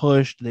weren't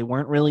pushed. They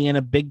weren't really in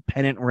a big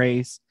pennant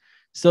race.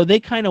 So they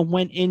kind of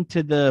went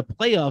into the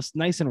playoffs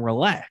nice and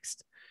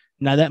relaxed.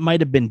 Now, that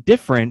might have been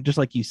different, just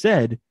like you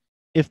said,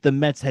 if the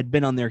Mets had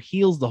been on their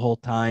heels the whole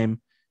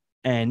time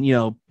and,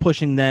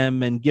 pushing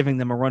them and giving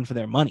them a run for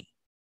their money.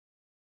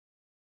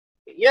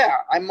 Yeah,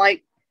 I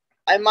might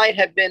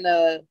have been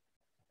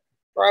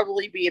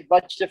probably be a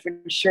much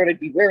different shirt I'd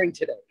be wearing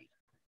today.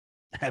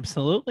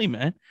 Absolutely,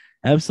 man.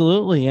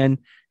 Absolutely. And,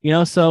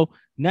 so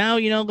now,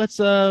 let's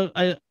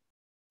to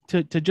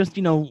just,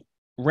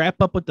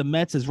 wrap up with the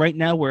Mets is right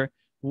now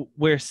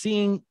we're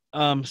seeing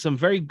some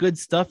very good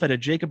stuff out of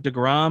Jacob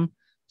deGrom.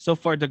 So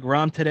far,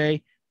 deGrom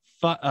today,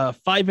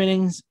 5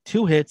 innings,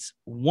 2 hits,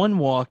 1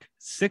 walk,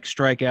 6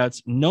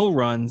 strikeouts, no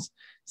runs,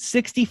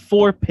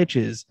 64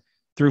 pitches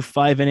through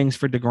 5 innings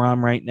for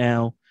DeGrom right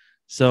now.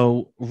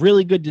 So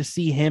really good to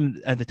see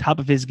him at the top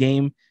of his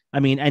game. I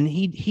mean, and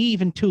he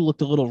even too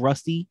looked a little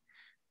rusty.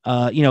 You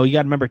got to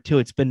remember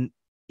too,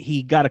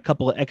 he got a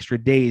couple of extra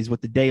days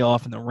with the day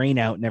off and the rain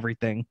out and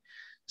everything.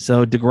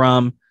 So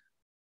DeGrom,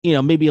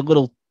 maybe a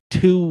little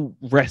too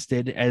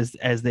rested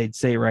as they'd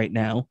say right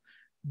now,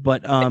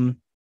 but a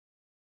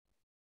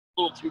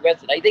little too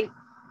rested. I think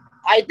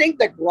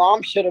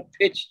DeGrom should have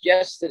pitched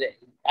yesterday.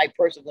 I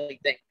personally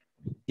think.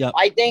 Yeah.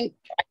 I think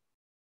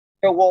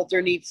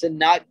Walter needs to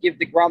not give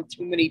DeGrom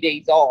too many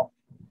days off.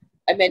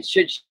 I meant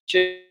should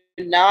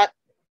not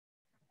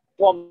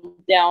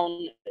bump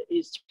down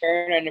his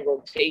turn in the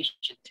rotation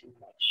too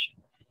much.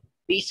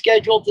 Be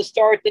scheduled to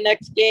start the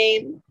next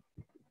game.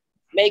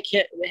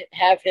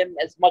 Have him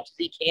as much as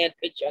he can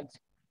pitch on.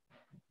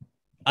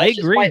 I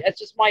agree. That's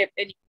just my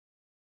opinion.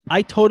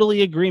 I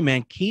totally agree,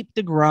 man. Keep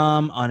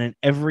DeGrom on an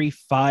every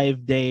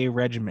 5-day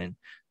regimen.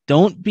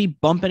 Don't be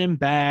bumping him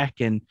back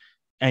and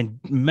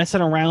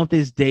messing around with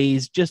his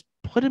days. Just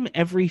put him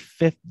every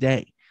 5th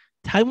day.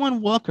 Taijuan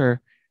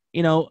Walker,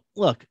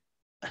 look,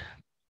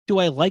 do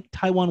I like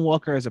Taijuan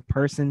Walker as a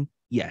person?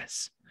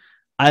 Yes.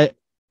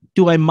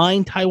 Do I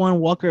mind Taijuan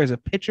Walker as a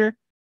pitcher?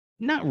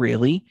 Not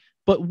really.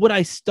 But would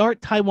I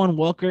start Taijuan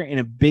Walker in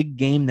a big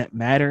game that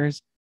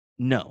matters?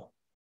 No,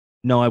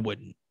 I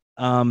wouldn't.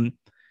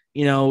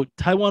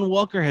 Taijuan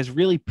Walker has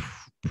really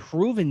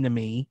proven to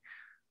me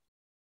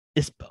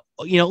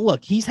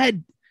look, he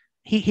had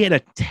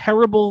a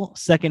terrible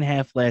second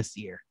half last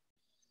year.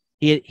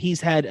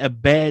 He's had a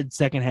bad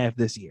second half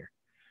this year.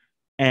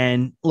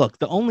 And look,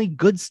 the only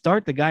good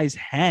start the guy's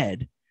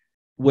had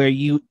where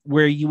you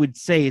would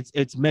say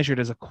it's measured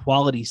as a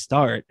quality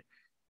start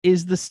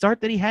is the start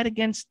that he had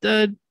against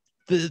the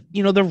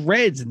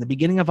Reds in the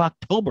beginning of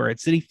October at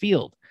Citi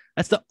Field.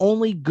 That's the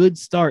only good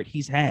start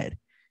he's had.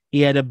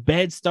 He had a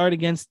bad start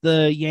against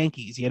the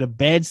Yankees. He had a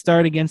bad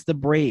start against the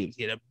Braves.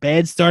 He had a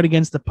bad start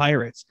against the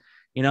Pirates,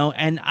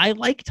 and I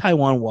like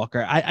Taijuan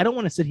Walker. I don't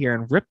want to sit here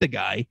and rip the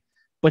guy,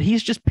 but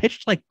he's just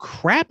pitched like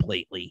crap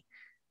lately.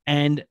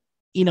 And,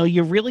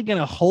 you're really going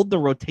to hold the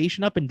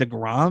rotation up in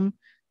DeGrom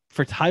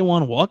for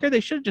Taijuan Walker? They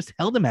should have just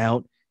held him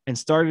out and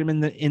started him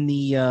in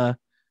the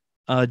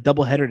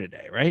doubleheader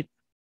today, right?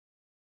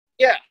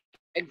 Yeah,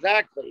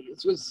 exactly.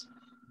 This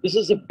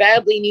is a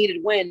badly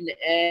needed win,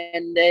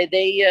 and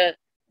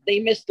they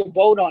missed the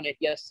boat on it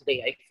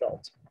yesterday, I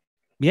felt.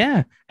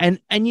 Yeah,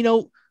 and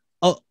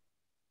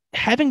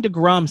having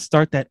DeGrom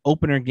start that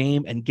opener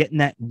game and getting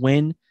that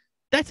win,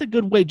 that's a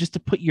good way just to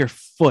put your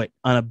foot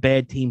on a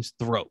bad team's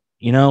throat,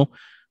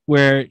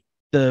 where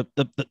the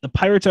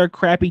Pirates are a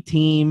crappy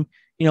team.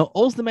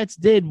 All the Mets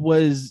did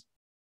was,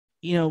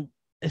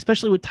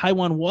 especially with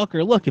Taijuan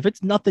Walker, look, if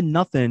it's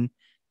nothing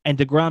and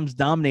DeGrom's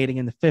dominating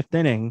in the 5th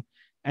inning,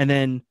 and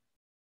then,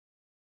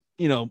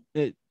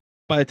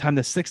 by the time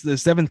the 6th or the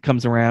 7th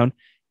comes around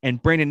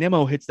and Brandon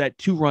Nimmo hits that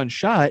 2-run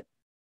shot,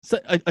 so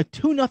a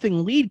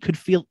 2-0 lead could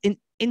feel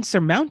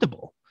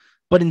insurmountable.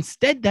 But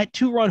instead, that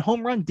 2-run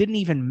home run didn't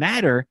even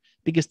matter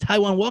because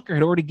Taijuan Walker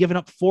had already given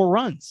up 4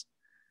 runs.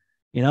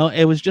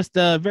 It was just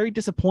very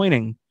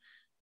disappointing.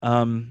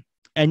 I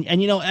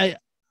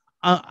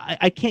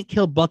can't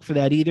kill Buck for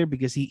that either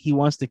because he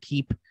wants to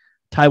keep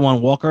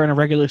Taijuan Walker on a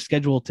regular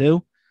schedule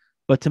too.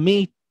 But to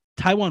me,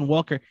 Taijuan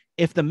Walker,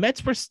 if the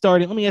Mets were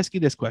starting, let me ask you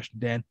this question,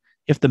 Dan.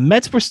 If the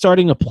Mets were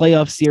starting a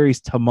playoff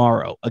series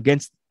tomorrow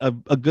against a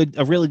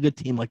really good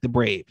team like the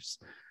Braves,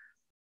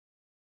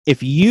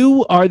 if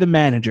you are the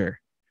manager,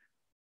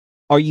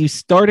 are you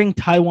starting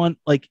Taijuan?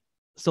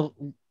 So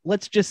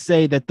let's just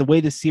say that the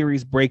way the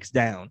series breaks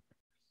down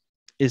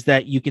is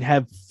that you can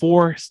have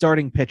 4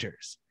 starting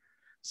pitchers.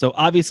 So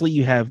obviously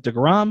you have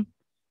DeGrom,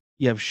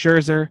 you have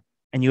Scherzer,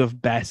 and you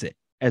have Bassett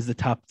as the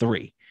top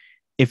 3.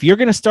 If you're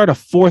going to start a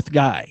 4th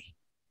guy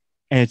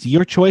and it's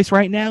your choice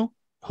right now,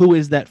 who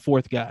is that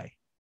 4th guy?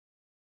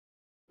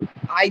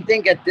 I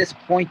think at this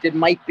point it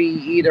might be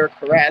either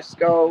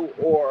Carrasco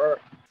or,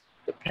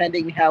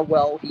 depending how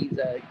well he's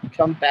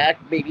come back,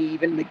 maybe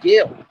even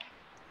McGill.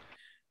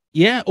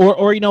 Yeah,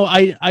 or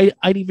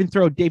I'd even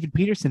throw David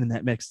Peterson in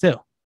that mix too.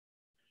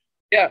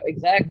 Yeah,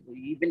 exactly.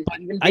 Even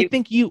I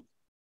think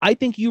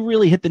you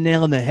really hit the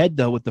nail on the head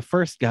though with the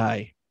first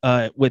guy,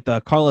 with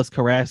Carlos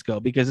Carrasco,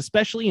 because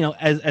especially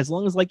as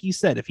long as, like you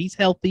said, if he's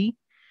healthy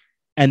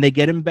and they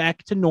get him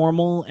back to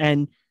normal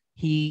and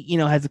he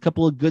has a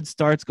couple of good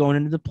starts going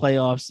into the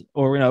playoffs,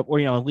 or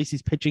at least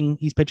he's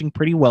pitching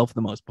pretty well for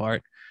the most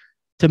part.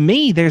 To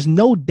me, there's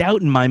no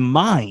doubt in my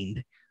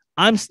mind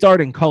I'm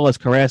starting Carlos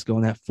Carrasco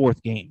in that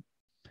 4th game.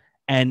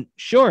 And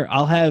sure,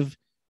 I'll have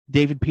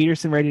David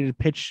Peterson ready to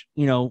pitch,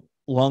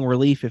 long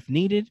relief if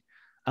needed.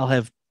 I'll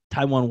have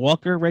Taijuan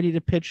Walker ready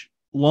to pitch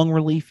long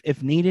relief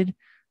if needed.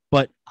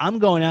 But I'm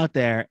going out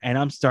there and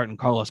I'm starting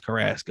Carlos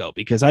Carrasco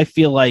because I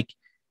feel like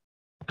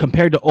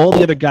compared to all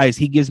the other guys,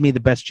 he gives me the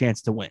best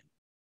chance to win.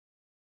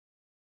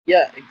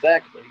 Yeah,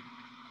 exactly.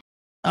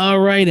 All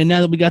right. And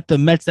now that we got the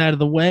Mets out of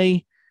the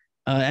way,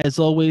 As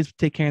always,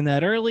 take care of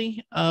that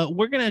early.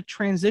 We're going to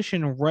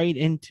transition right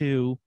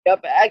into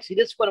Yep, actually,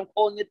 this one I'm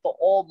calling it the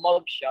all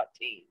mugshot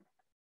team.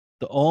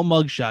 the all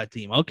mugshot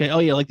team. Okay. Oh,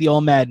 yeah, like the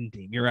all Madden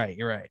team. You're right.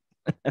 You're right.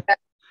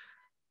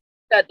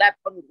 That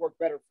one would work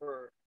better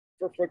for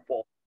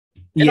football.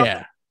 And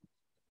Yeah.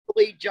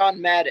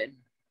 John Madden.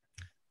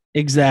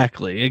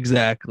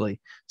 Exactly.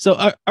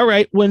 So, all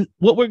right. What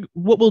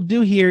we'll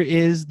do here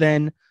is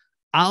then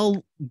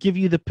I'll give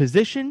you the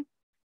position,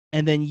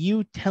 and then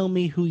you tell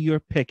me who your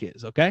pick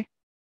is. Okay.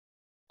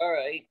 All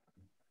right.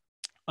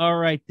 All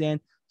right, then.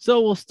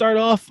 So we'll start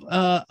off,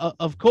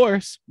 of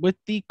course, with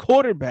the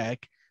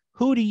quarterback.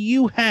 Who do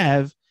you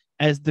have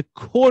as the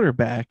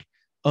quarterback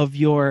of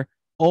your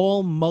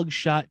all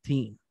mugshot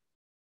team?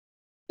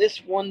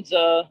 This one's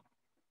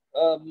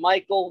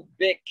Michael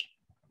Vick.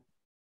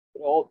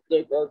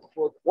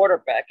 For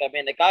quarterback. I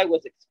mean, the guy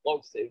was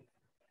explosive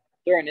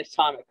during his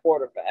time at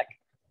quarterback.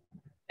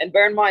 And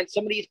bear in mind,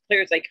 some of these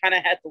players I kind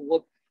of had to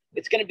look.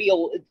 It's going to be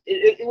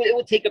it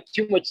would take up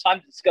too much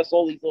time to discuss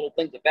all these little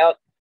things about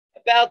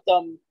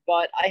them.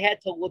 But I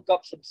had to look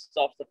up some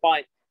stuff to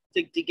find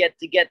to get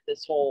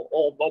this whole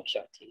all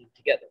mugshot team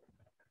together.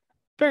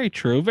 Very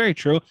true. Very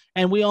true.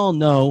 And we all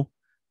know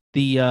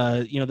the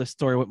the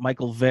story with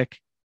Michael Vick.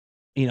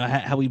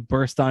 How he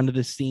burst onto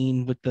the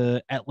scene with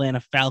the Atlanta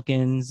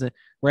Falcons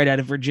right out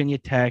of Virginia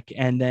Tech.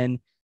 And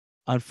then,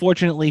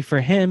 unfortunately for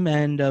him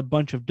and a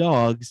bunch of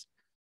dogs,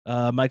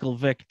 Michael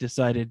Vick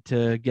decided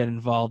to get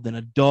involved in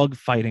a dog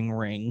fighting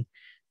ring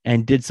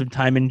and did some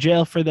time in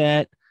jail for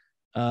that,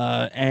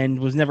 and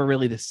was never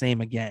really the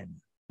same again.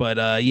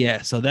 But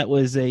yeah, so that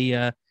was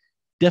a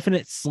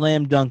definite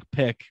slam dunk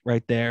pick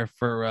right there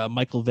for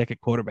Michael Vick at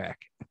quarterback.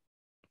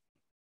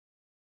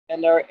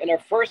 And our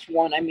first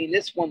one, I mean,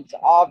 this one's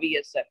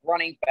obvious at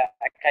running back.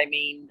 I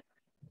mean,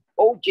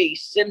 O.J.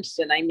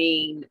 Simpson. I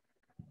mean,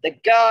 the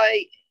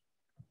guy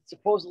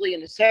supposedly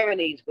in the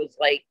 70s was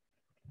like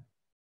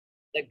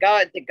the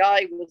guy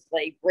was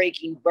like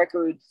breaking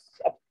records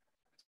up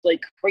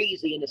like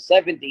crazy in the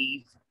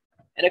 70s.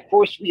 And of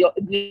course, we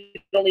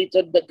don't need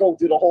to go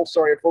through the whole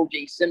story of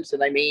O.J.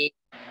 Simpson. I mean,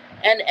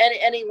 and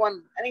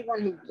anyone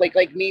who like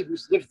me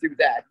who's lived through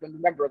that,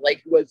 remember,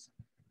 like, was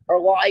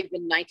alive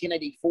in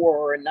 1994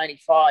 or in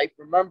 95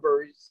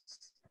 remembers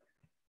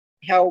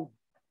how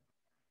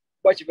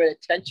much of an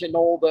attention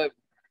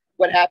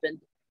what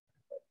happened.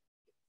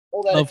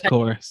 All that of attention.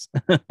 Course.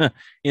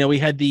 We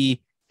had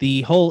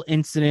the whole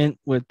incident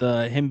with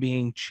him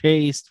being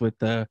chased with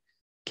the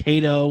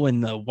Cato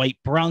and the white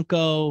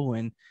Bronco,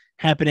 and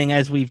happening,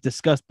 as we've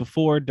discussed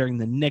before, during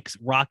the Knicks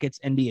Rockets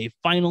NBA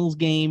Finals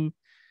game.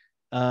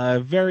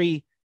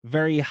 Very,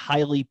 very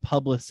highly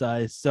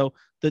publicized. So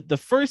the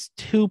first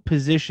two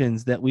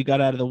positions that we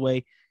got out of the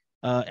way,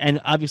 and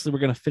obviously we're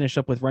going to finish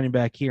up with running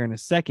back here in a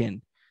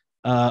second,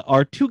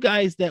 are two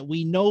guys that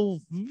we know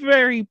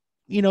very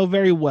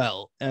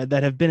well,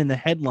 that have been in the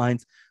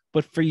headlines.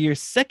 But for your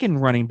second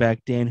running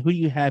back, Dan, who do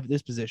you have at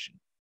this position?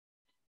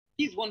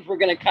 These ones we're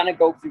going to kind of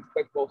go through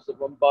quick, most of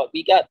them, but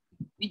we got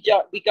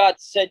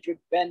Cedric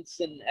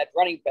Benson at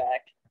running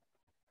back,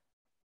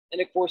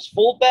 and of course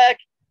fullback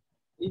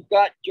we've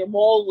got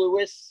Jamal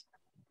Lewis.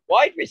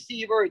 Wide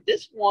receiver,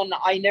 this one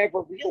I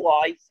never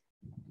realized,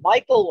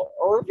 Michael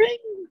Irvin.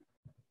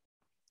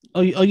 Oh,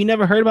 you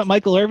never heard about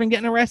Michael Irvin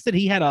getting arrested?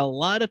 He had a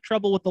lot of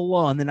trouble with the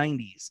law in the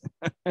 90s.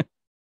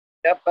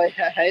 Yep,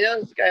 I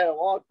know this guy had a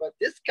lot, but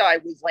this guy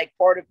was like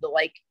part of the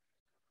like.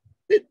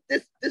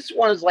 This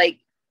one is like,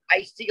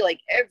 I see like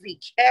every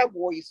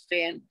Cowboys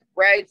fan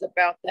brags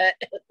about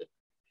that.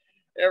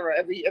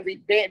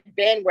 every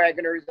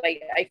bandwagoner is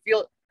like, I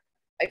feel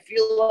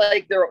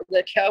like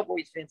the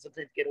Cowboys fans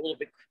sometimes get a little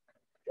bit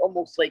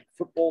almost like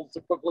football's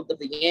equivalent of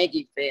the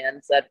Yankee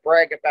fans that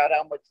brag about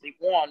how much they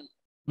won.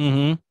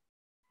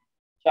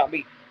 Mm-hmm. I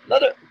mean,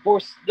 another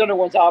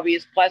one's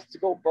obvious.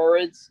 Plaxico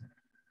Burress.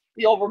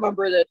 We all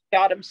remember that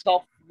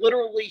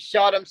literally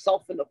shot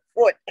himself in the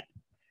foot.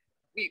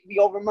 We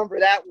all remember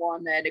that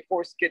one, and of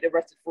course get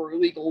arrested for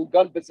illegal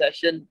gun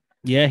possession.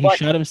 Yeah, he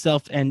shot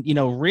himself, and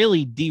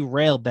really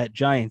derailed that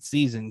Giants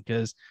season,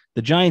 because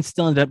the Giants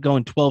still ended up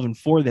going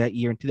 12-4 that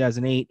year in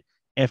 2008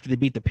 after they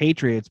beat the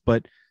Patriots.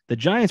 But the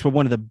Giants were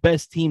one of the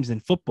best teams in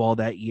football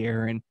that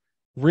year, and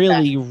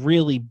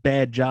really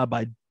bad job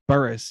by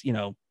Burress.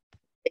 Killing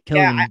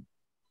him. I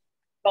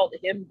felt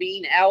him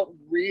being out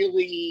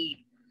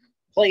really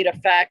played a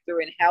factor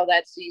in how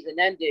that season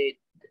ended.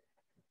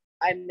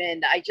 I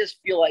mean, I just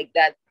feel like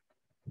that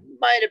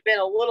might have been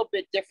a little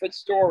bit different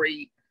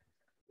story.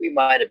 We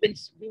might have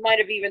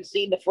even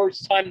seen the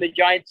first time the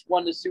Giants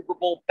won the Super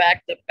Bowl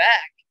back to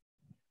back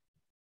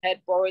had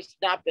Burress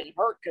not been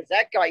hurt, because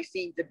that guy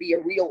seemed to be a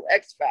real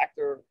X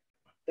factor.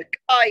 The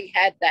guy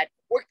had that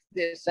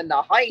quickness and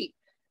the height,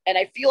 and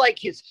I feel like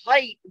his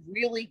height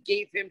really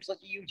gave him such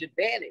a huge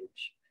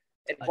advantage.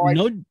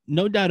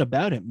 No doubt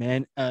about it,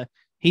 man.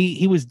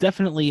 He was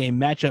definitely a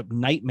matchup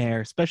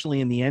nightmare,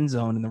 especially in the end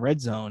zone, in the red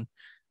zone.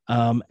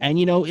 And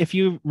if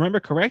you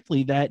remember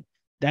correctly, that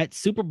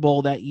Super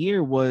Bowl that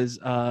year was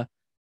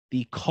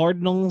the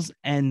Cardinals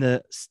and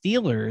the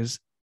Steelers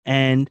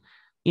And,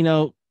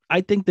 I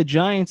think the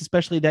Giants,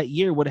 especially that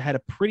year, would have had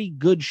a pretty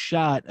good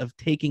shot of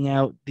taking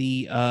out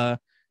the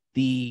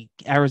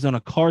Arizona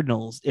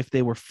Cardinals if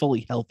they were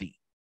fully healthy.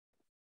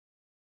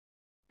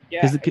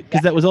 Yeah,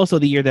 Because that was also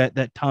the year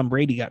that Tom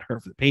Brady got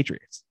hurt for the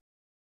Patriots.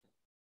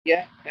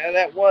 yeah,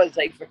 that was.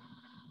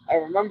 I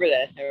remember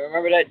that. I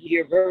remember that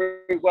year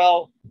very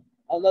well.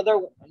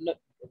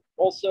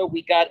 Also,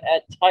 we got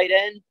at tight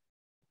end,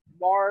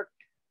 Mark.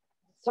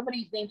 Some of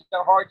these names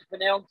are hard to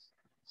pronounce.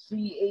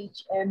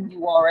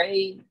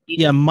 Chmura.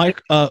 Yeah,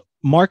 Mark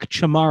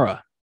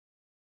Chamara.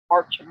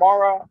 Mark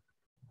Chamara.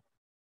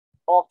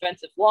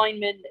 Offensive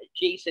lineman,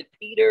 Jason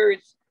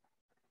Peters.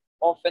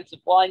 Offensive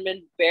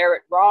lineman,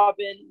 Barrett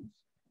Robbins.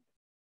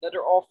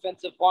 Another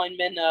offensive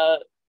lineman,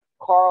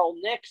 Carl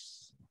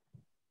Nix.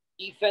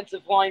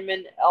 Defensive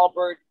lineman,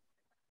 Albert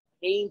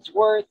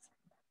Ainsworth.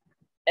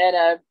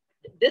 And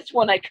this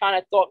one I kind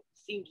of thought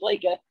seems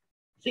like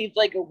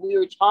a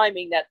weird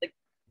timing that the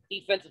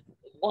defensive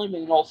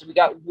lineman also we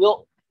got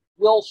Will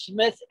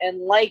Smith,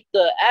 and like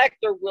the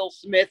actor Will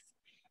Smith,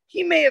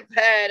 he may have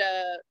had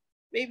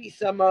maybe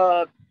some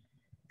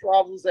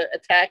problems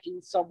attacking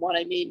someone.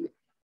 I mean,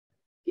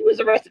 he was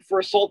arrested for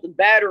assault and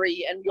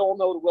battery, and we all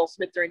know the Will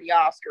Smith during the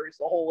Oscars,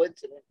 the whole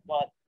incident.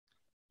 But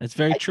that's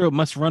very true. It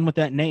must run with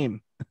that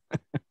name.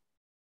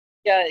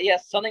 yeah,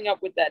 something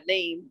up with that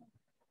name.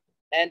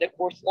 And of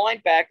course,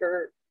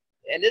 linebacker,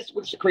 and this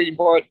was the crazy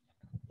part.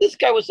 This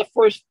guy was the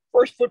first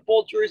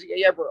football jersey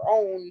I ever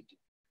owned,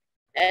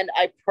 and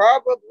I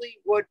probably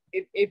would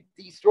if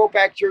these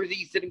throwback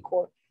jerseys didn't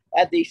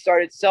they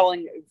started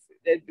selling.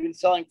 They've been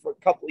selling for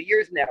a couple of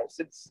years now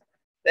since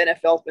the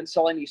NFL's been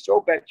selling these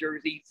throwback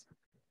jerseys.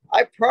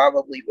 I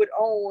probably would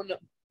own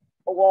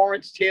a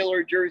Lawrence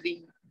Taylor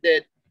jersey,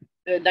 the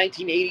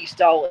 1980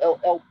 style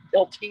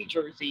LT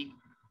jersey.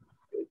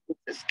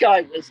 This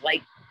guy was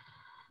like,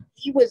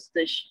 he was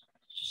the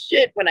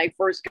shit when I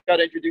first got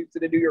introduced to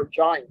the New York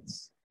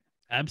Giants.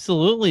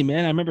 Absolutely,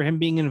 man. I remember him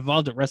being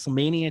involved at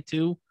WrestleMania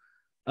too.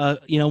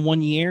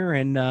 1 year,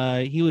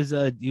 and he was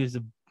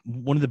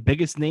one of the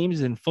biggest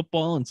names in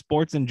football and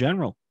sports in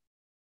general.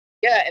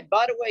 Yeah, and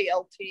by the way,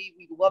 LT,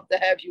 we'd love to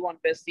have you on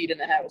Best Seat in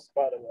the House.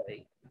 By the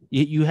way,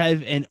 you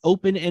have an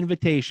open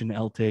invitation,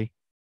 LT.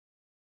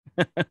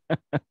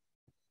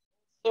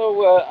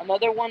 So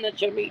another one that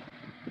Jimmy.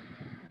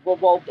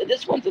 Well,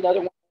 this one's another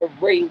one of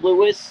Ray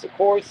Lewis, of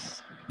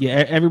course.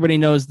 Yeah, everybody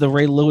knows the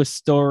Ray Lewis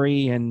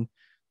story and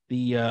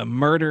the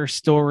murder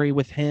story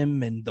with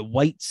him and the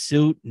white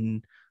suit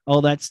and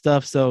all that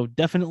stuff. So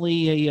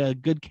definitely a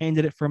good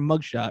candidate for a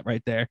mugshot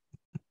right there.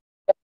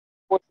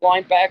 With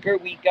linebacker,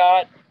 we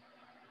got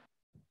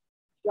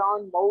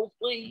John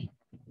Mosley,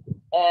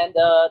 and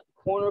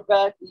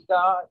cornerback, we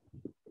got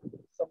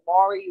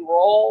Samari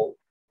Roll,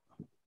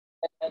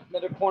 and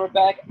another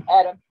cornerback,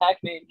 Adam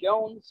Pac-Man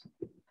Jones.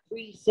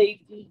 Free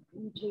safety,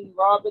 Eugene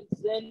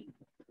Robinson.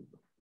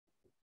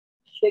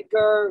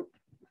 Kicker,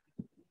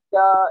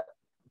 got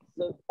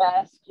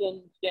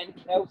Sebastian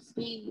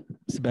Jankowski.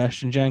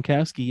 Sebastian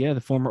Jankowski, yeah,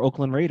 the former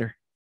Oakland Raider.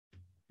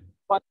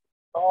 I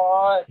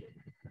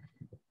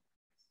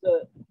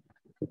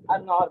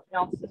don't know how to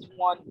pronounce this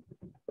one.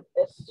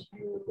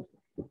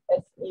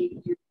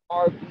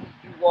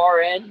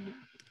 Sauerbrunn.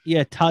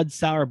 Yeah, Todd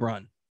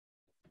Sauerbrunn.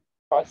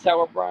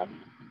 Sauerbrunn.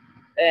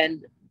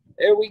 And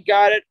there we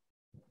got it.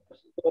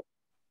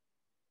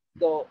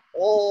 The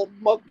all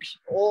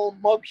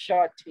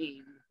mugshot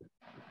team.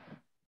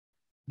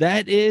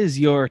 That is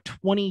your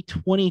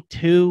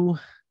 2022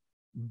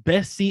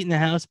 Best Seat in the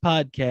House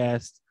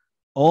podcast,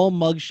 all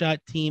mugshot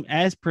team,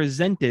 as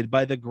presented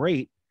by the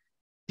great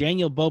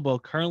Daniel Bobo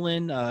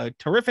Curlin.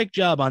 Terrific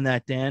job on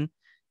that, Dan.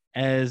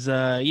 As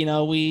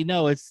we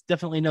know it's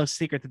definitely no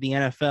secret that the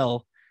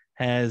NFL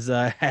has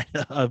had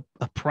a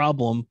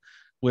problem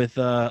with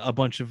a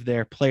bunch of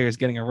their players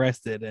getting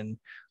arrested, and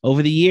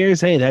over the years,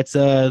 hey, that's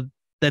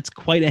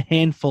quite a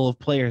handful of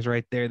players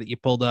right there that you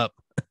pulled up.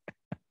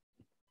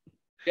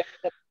 Yeah,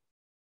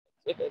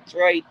 that's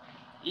right.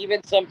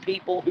 Even some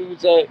people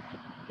whose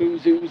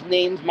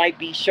names might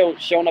be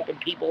shown up in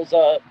people's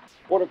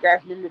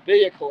autograph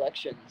memorabilia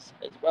collections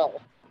as well.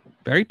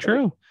 Very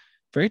true.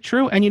 Very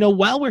true. And,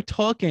 while we're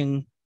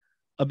talking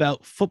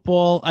about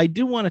football, I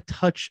do want to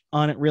touch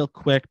on it real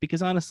quick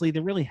because, honestly,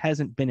 there really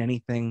hasn't been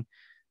anything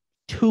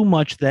too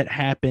much that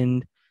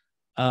happened.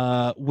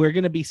 We're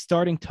going to be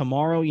starting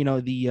tomorrow.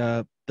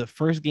 The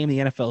first game of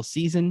the NFL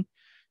season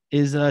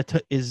is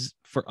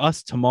for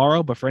us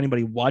tomorrow, but for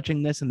anybody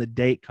watching this and the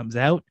day it comes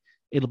out,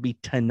 it'll be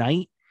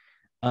tonight.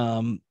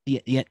 The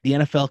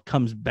NFL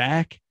comes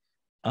back.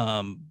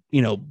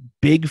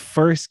 Big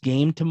first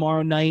game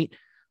tomorrow night.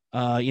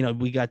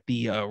 We got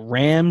the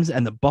Rams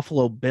and the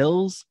Buffalo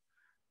Bills,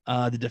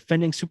 the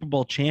defending Super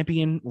Bowl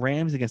champion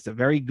Rams against a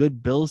very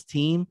good Bills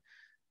team.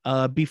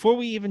 Before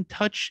we even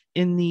touch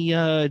in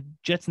the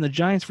Jets and the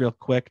Giants real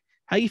quick,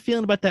 how you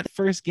feeling about that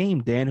first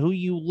game, Dan? Who are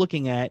you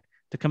looking at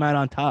to come out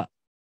on top?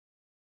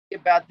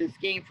 About this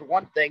game, for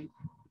one thing,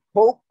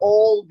 hope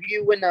all of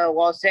you in the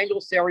Los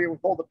Angeles area with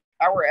all the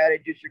power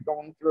outages you're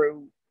going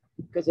through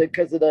because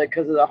of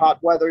the hot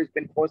weather has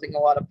been causing a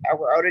lot of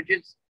power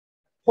outages.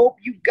 Hope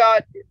you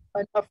got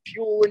enough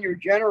fuel in your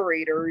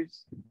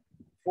generators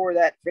for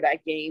that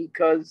game,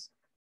 because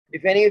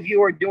if any of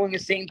you are doing the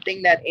same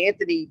thing that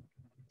Anthony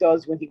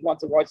does when he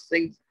wants to watch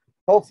things,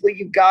 hopefully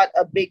you've got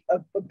a big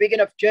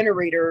enough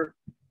generator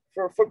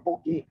for a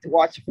football game to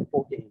watch a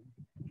football game.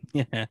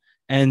 Yeah,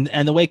 and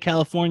the way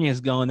California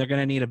is going, they're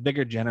going to need a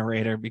bigger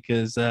generator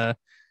because and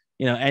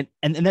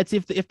that's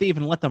if they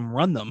even let them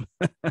run them,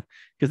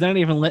 because they're not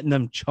even letting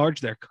them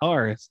charge their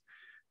cars.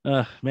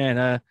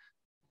 Man,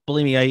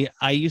 believe me,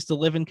 I used to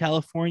live in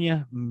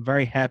California. I'm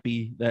very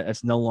happy that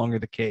it's no longer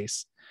the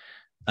case.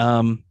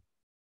 Power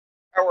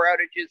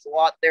outages a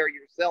lot there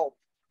yourself.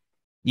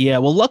 Yeah,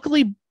 well,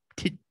 luckily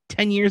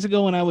 10 years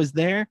ago when I was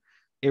there,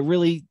 that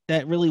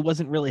really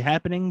wasn't really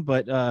happening,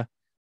 but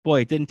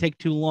boy, it didn't take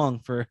too long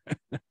for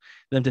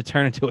them to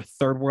turn into a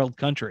third world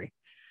country.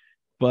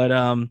 But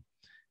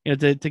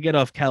to get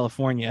off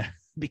California,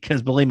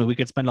 because believe me, we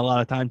could spend a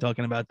lot of time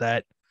talking about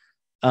that.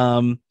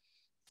 We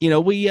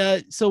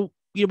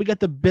got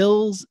the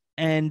Bills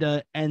and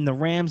the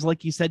Rams,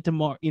 like you said,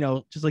 tomorrow.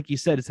 Just like you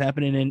said, it's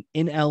happening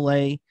in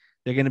LA.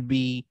 They're going to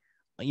be,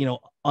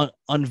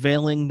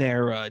 unveiling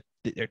their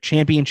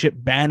championship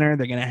banner.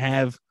 They're going to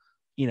have,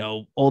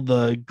 all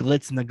the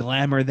glitz and the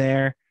glamour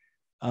there.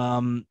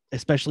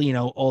 Especially,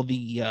 all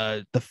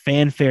the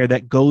fanfare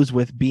that goes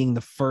with being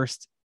the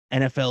first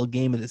NFL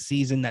game of the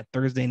season, that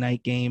Thursday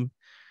night game.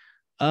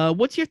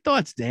 What's your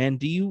thoughts, Dan?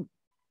 Do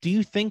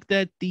you think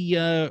that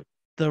the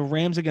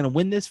Rams are going to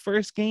win this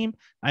first game?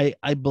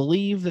 I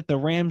believe that the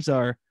Rams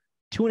are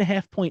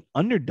 2.5-point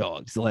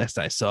underdogs the last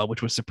I saw,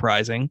 which was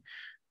surprising.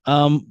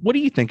 What are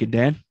you thinking,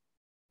 Dan?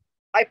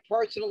 I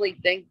personally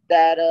think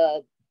that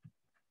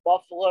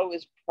Buffalo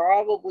is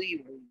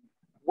probably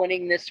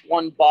winning this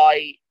one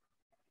by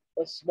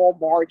a small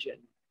margin.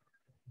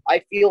 I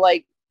feel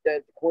like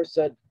of course,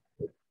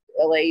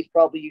 LA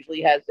probably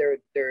usually has their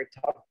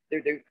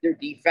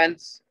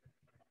defense,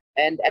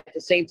 and at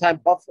the same time,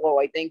 Buffalo,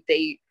 I think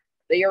they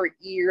are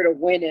eager to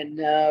win,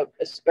 and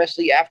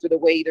especially after the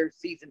way their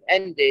season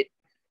ended,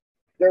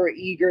 they're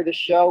eager to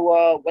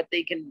show what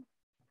they can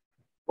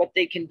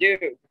do.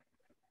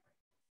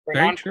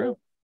 Very true.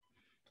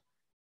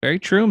 Very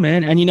true,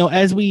 man. And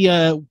as we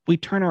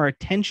turn our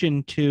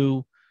attention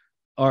to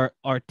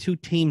our two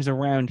teams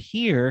around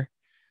here,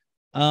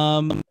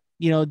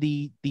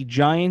 the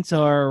Giants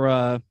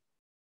are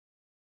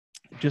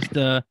just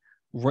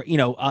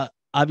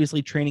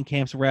obviously training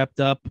camps wrapped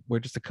up. We're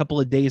just a couple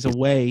of days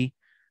away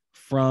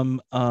from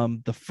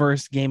the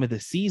first game of the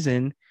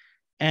season,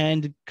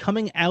 and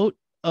coming out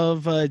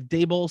of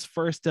Daboll's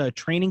first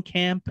training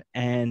camp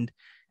and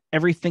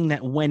everything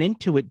that went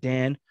into it,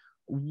 Dan,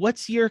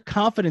 what's your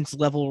confidence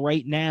level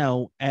right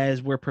now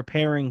as we're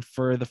preparing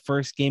for the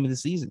first game of the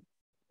season?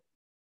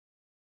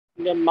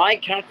 My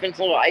confidence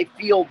level, I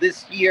feel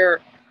this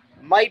year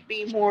might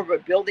be more of a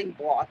building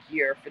block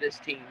year for this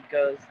team,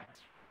 because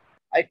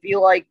I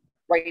feel like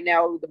right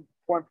now the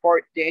important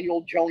part,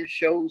 Daniel Jones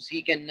shows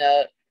he can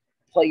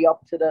play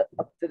up to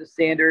the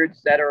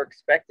standards that are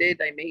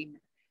expected. I mean,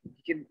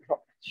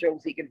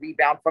 shows he can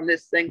rebound from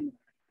this thing.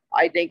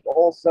 I think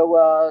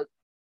also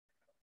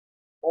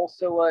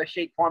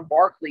Saquon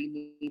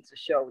Barkley needs to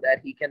show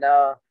that he can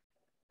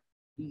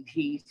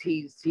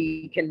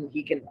he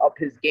can up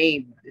his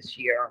game this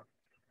year.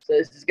 So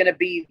this is gonna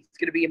be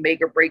a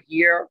make or break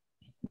year.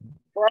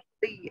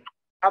 Probably,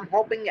 I'm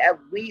hoping at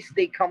least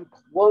they come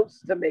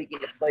close to making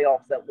the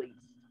playoffs at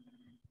least.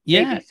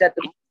 Yeah. Maybe set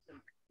the.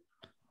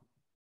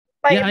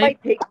 It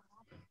might take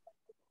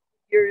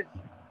years to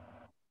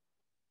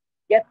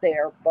get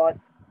there, but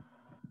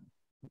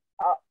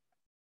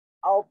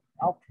I'll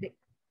take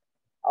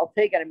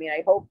it. I mean,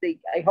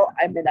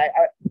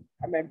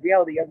 in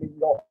reality,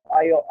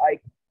 I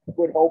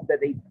would hope that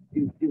they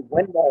do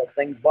win the whole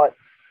thing, but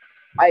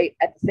at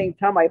the same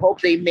time, I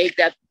hope they make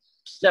that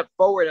step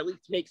forward, at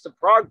least make some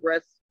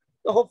progress.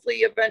 So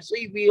hopefully,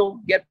 eventually,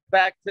 we'll get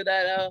back to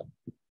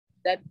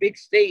that big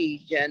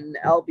stage, and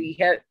I'll be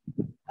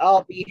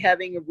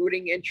having a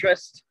rooting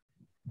interest.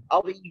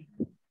 I'll be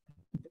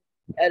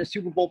at a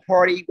Super Bowl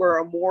party where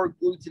I'm more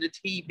glued to the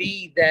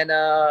TV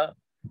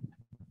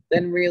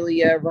than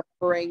really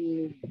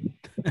referring.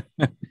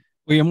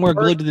 Where you're more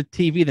glued to the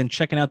TV than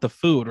checking out the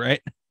food,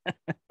 right?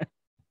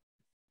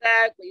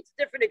 Exactly. It's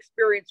a different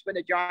experience when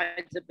the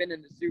Giants have been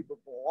in the Super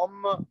Bowl.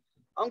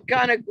 I'm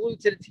kind of glued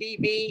to the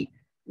TV.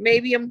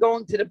 Maybe I'm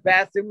going to the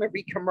bathroom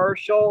every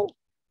commercial.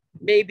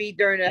 Maybe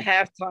during a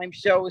halftime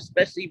show,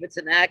 especially if it's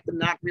an act I'm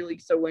not really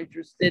so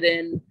interested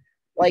in.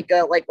 I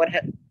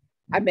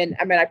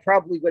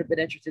probably would have been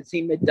interested in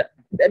seeing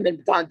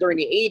Madonna during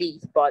the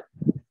 80s, but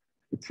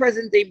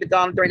present day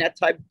Madonna during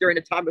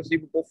the time of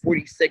Super Bowl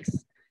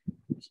 46,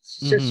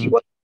 she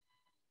wasn't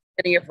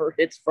any of her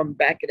hits from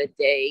back in the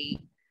day.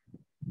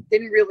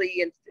 Didn't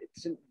really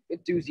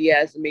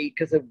enthusiasm me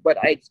because of what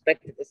I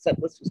expected the set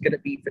list was going to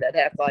be for that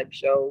halftime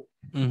show.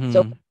 Mm-hmm.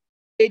 So I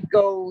did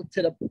go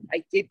to the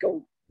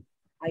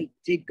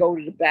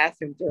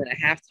bathroom during a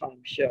halftime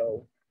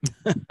show.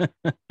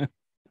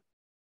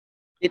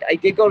 I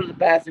did go to the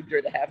bathroom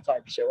during the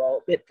halftime show.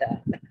 I'll admit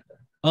that.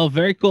 Oh,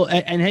 very cool.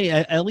 And hey,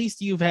 at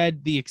least you've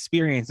had the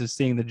experience of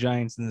seeing the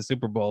Giants in the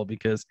Super Bowl,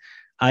 because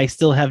I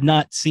still have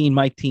not seen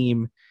my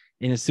team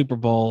in a Super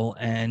Bowl.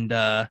 And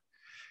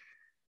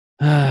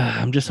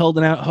I'm just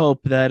holding out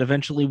hope that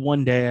eventually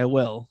one day I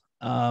will.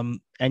 And,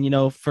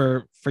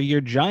 for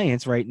your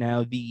Giants right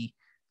now, the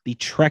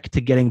trek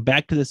to getting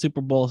back to the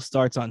Super Bowl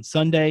starts on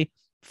Sunday,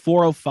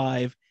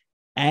 4:05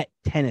 at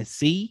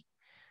Tennessee.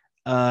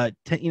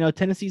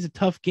 Tennessee's a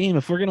tough game.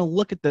 If we're going to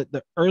look at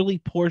the early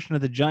portion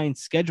of the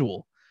Giants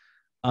schedule,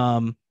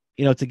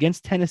 it's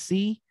against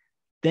Tennessee,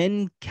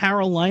 then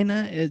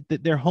Carolina,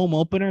 their home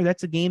opener.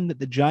 That's a game that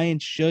the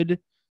Giants should,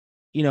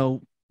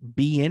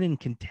 be in and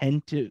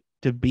contend to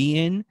be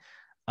in.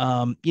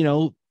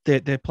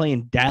 They're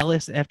playing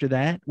Dallas after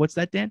that. What's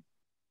that, Dan?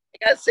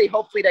 I gotta say,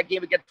 hopefully that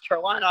game against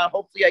Carolina.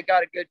 Hopefully, I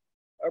got a good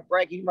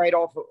bragging right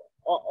off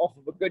of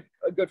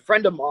a good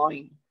friend of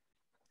mine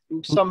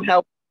who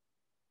somehow,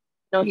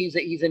 he's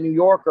a New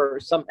Yorker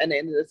and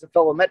it's a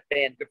fellow Met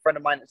fan, good friend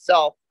of mine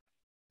himself.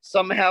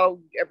 Somehow,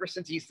 ever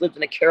since he's lived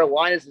in the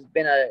Carolinas, has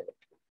been a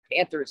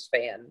Panthers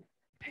fan.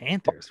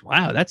 Panthers,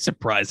 wow, that's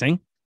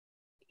surprising.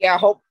 Yeah,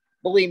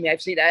 believe me,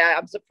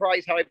 I'm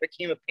surprised how I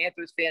became a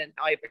Panthers fan and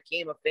how I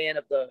became a fan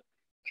of the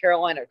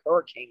Carolina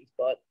Hurricanes.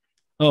 But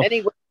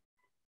anyway,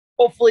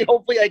 hopefully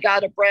I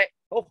got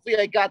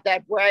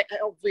that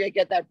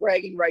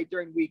bragging right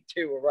during week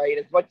 2. All right,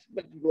 as much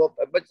as I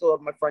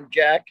love my friend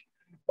Jack.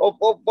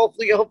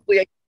 Hopefully I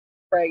get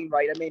bragging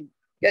right. I mean,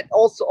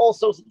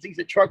 also since he's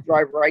a truck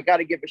driver, I got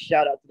to give a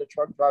shout out to the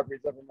truck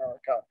drivers of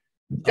America.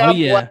 God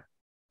bless.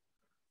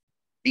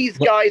 These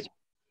guys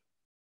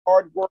are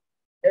hard work,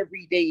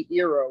 everyday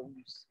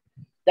heroes.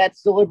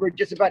 That's delivered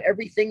just about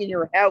everything in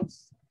your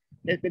house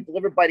has been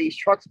delivered by these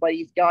trucks, by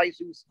these guys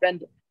who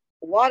spend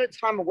a lot of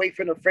time away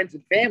from their friends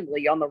and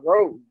family on the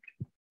road.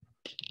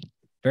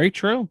 Very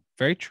true.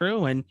 Very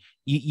true. And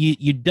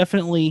you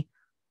definitely,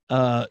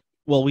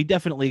 we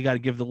definitely got to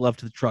give the love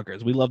to the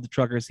truckers. We love the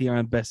truckers here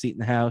on Best Seat in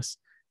the House,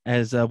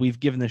 as we've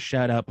given this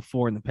shout out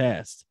before in the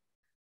past.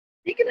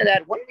 Speaking of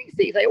that, one of these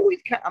days,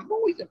 I'm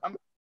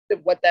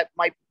what that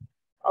might.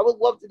 I would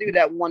love to do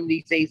that one of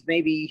these days.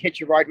 Maybe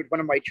hitch a ride with one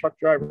of my truck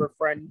driver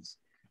friends,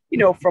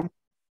 from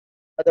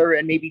other,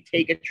 and maybe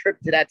take a trip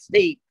to that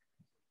state,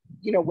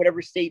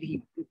 whatever state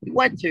he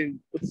went to,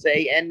 let's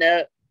say, and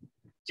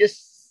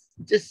just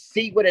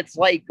see what it's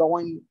like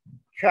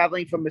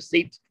traveling from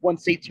one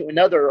state to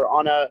another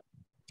on a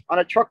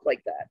truck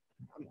like that.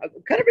 I'm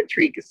kind of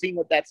intrigued to see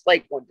what that's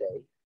like one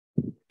day.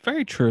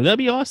 Very true. That'd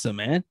be awesome,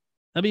 man.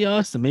 That'd be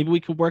awesome. Maybe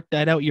we could work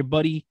that out. Your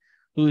buddy,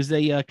 who's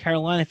a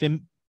Carolina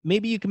fan,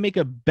 maybe you can make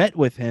a bet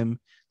with him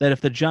that if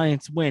the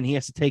Giants win, he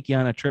has to take you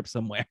on a trip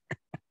somewhere.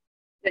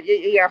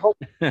 Yeah.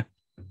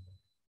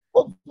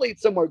 Hopefully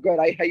it's somewhere good.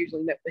 I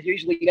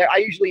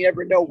usually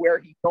never know where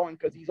he's going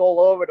because he's all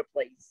over the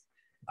place.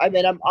 I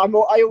mean,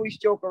 I always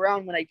joke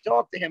around when I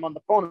talk to him on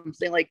the phone. I'm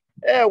saying like,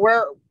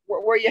 where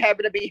you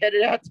happen to be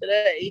headed out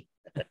today?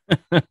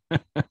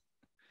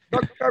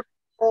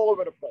 All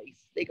over the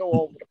place. They go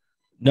all over the place.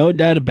 No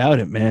doubt about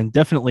it, man.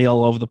 Definitely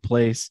all over the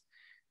place.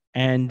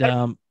 And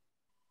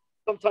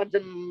sometimes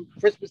in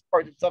Christmas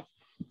parties and stuff,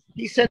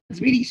 he sends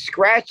me these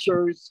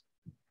scratchers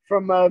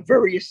from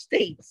various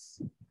states.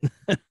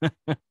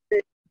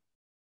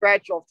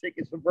 Scratch-off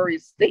tickets from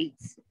various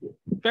states.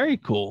 Very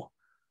cool.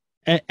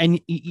 And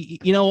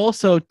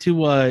also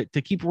to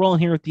keep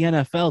rolling here with the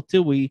NFL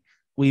too, we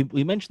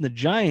mentioned the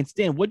Giants.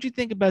 Dan, what'd you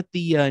think about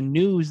the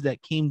news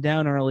that came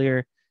down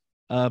earlier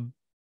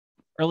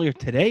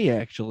today,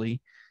 actually,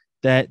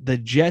 that the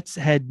Jets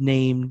had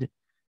named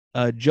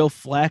Joe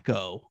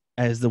Flacco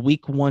as the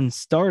Week 1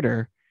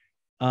 starter?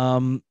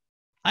 I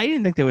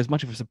didn't think there was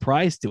much of a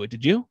surprise to it.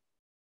 Did you?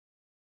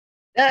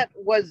 That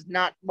was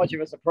not much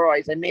of a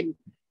surprise. I mean,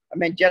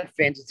 Jet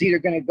fans, it's either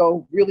going to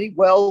go really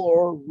well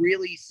or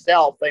really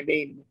south. I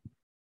mean,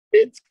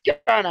 I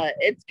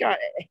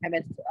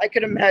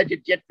could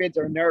imagine Jet fans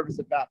are nervous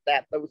about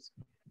that.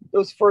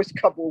 Those first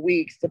couple of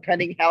weeks,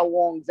 depending how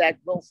long Zach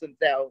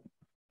Wilson's out.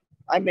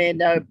 I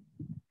mean, if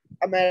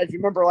you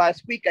remember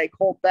last week, I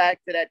called back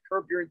to that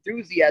Curb Your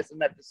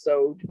Enthusiasm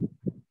episode.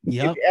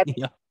 Yeah.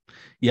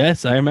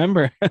 Yes, I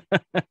remember.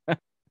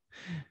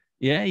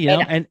 Yeah,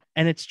 and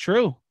it's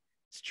true.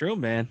 It's true,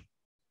 man.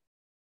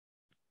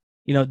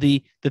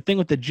 The thing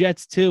with the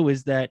Jets too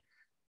is that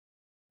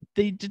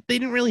they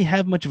didn't really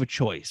have much of a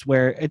choice.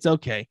 Where it's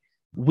okay,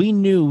 we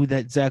knew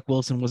that Zach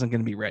Wilson wasn't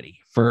going to be ready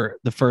for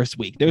the first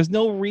week. There's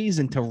no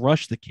reason to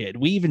rush the kid.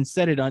 We even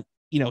said it on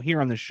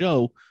here on the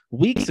show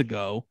weeks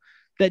ago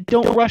that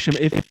don't rush him.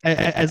 If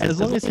as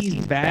long as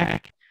he's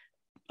back,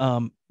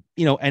 and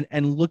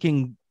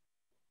looking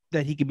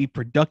that he could be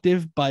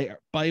productive by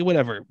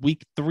whatever,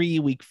 week 3,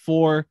 week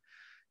 4,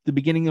 the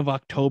beginning of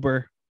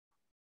October,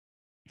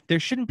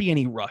 there shouldn't be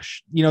any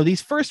rush.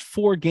 These first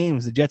 4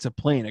 games the Jets are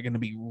playing are going to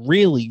be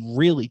really,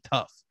 really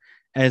tough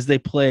as they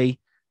play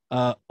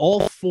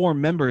all 4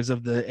 members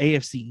of the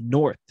AFC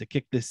North to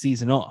kick this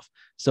season off.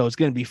 So it's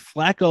going to be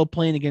Flacco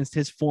playing against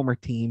his former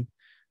team.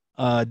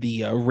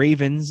 the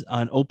Ravens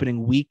on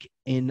opening week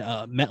in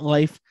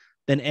MetLife.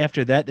 Then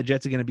after that, the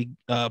Jets are going to be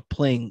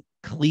playing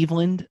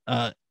Cleveland.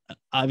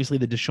 Obviously,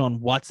 the Deshaun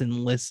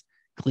Watson-less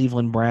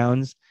Cleveland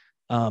Browns.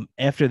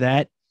 After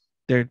that,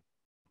 they're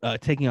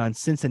taking on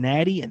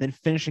Cincinnati and then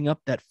finishing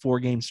up that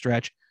 4-game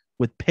stretch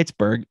with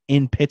Pittsburgh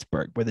in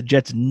Pittsburgh, where the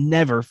Jets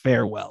never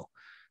fare well.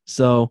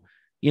 So,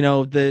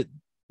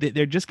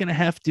 they're just going to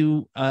have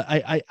to.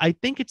 I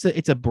think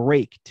it's a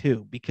break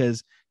too,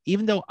 because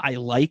even though I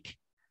like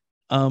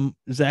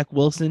Zach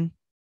Wilson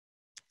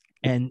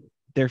and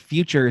their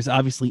future is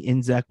obviously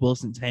in Zach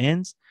Wilson's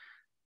hands,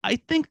 I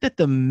think that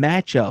the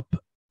matchup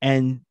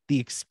and the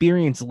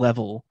experience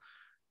level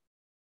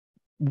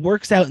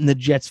works out in the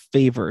Jets'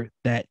 favor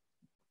that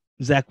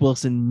Zach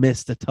Wilson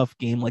missed a tough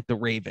game like the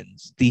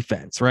Ravens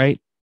defense, right?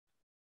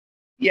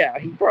 Yeah,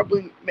 he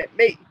probably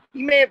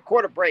may have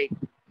caught a break.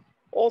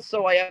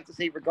 Also, I have to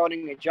say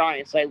regarding the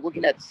Giants, I'm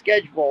looking at the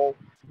schedule,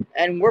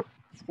 and we're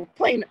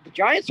playing. The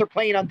Giants are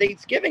playing on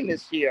Thanksgiving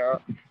this year,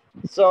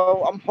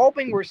 so I'm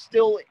hoping we're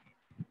still,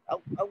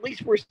 at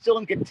least we're still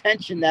in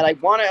contention. That I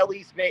want to at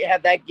least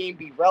have that game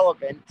be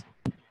relevant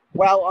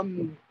while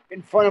I'm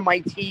in front of my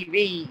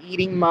TV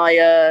eating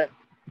my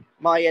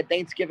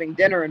Thanksgiving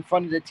dinner in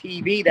front of the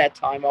TV. That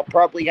time, I'll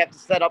probably have to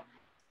set up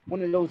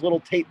one of those little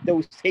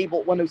tables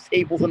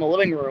in the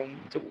living room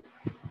to.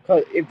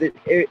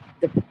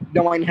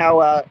 Knowing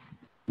how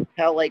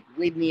like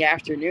late in the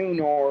afternoon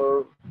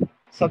or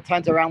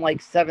sometimes around like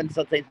 7,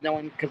 sometimes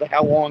knowing because of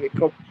how long it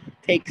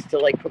takes to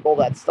like cook all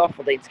that stuff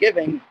for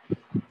Thanksgiving,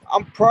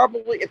 it's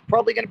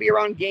probably going to be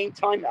around game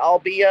time. I'll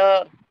be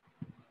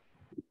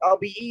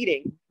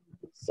eating.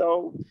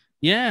 So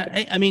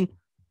yeah, I mean,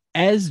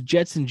 as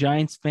Jets and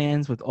Giants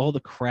fans, with all the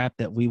crap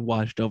that we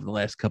watched over the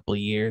last couple of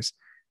years,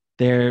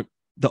 the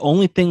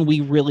only thing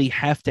we really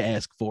have to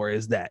ask for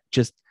is that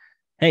just,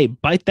 hey,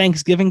 by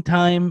Thanksgiving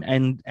time,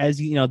 and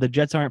as you know, the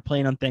Jets aren't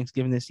playing on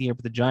Thanksgiving this year,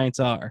 but the Giants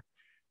are.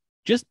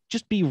 Just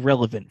be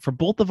relevant for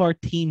both of our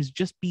teams.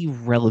 Just be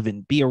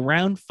relevant. Be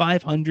around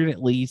 500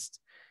 at least.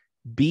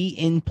 Be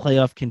in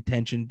playoff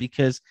contention,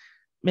 because,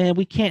 man,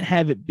 we can't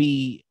have it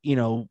be,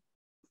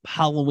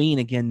 Halloween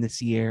again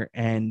this year,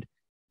 and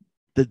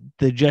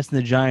the Jets and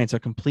the Giants are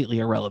completely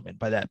irrelevant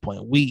by that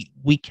point.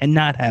 We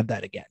cannot have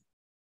that again.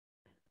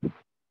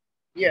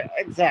 Yeah,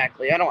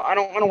 exactly. I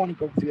don't want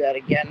to go through that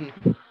again.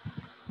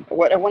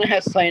 I want to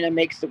have something that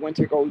makes the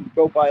winter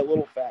go by a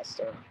little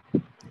faster.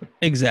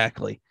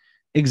 Exactly.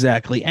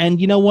 And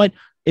you know what?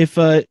 If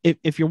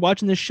you're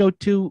watching this show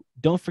too,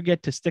 don't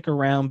forget to stick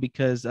around,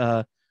 because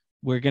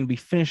we're going to be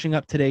finishing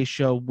up today's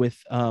show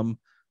with our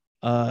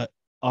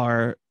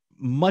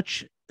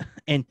much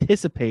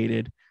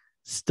anticipated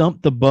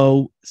Stump the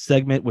Bow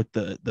segment with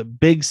the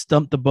big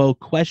Stump the Bow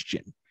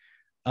question.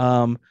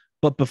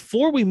 But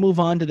before we move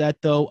on to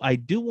that, though, I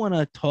do want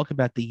to talk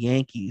about the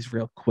Yankees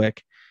real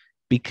quick,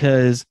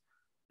 because,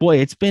 boy,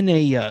 it's been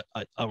a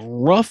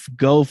rough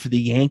go for the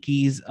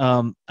Yankees.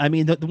 I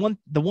mean, the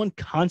one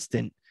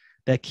constant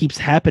that keeps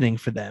happening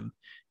for them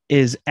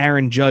is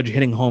Aaron Judge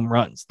hitting home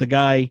runs. The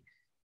guy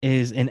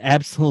is an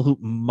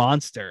absolute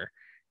monster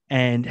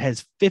and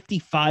has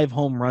 55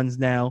 home runs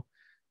now.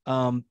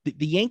 The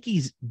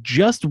Yankees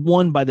just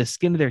won by the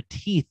skin of their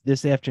teeth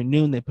this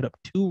afternoon. They put up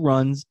 2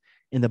 runs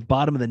in the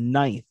bottom of the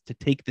 9th to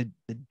take the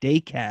day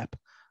cap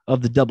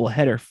of the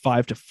doubleheader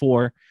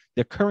 5-4.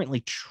 They're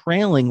currently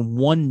trailing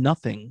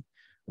 1-0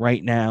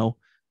 right now.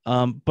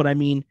 But I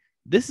mean,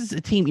 this is a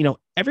team,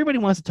 everybody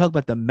wants to talk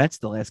about the Mets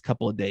the last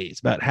couple of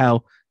days, about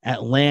how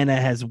Atlanta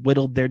has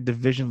whittled their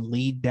division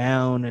lead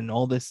down and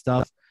all this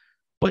stuff.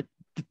 But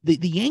the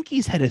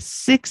Yankees had a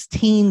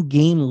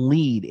 16-game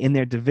lead in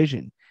their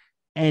division,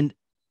 and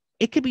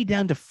it could be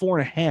down to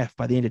 4.5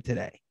 by the end of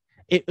today.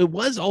 It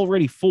was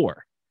already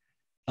 4.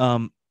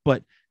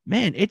 But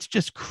man, it's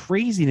just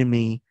crazy to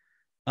me.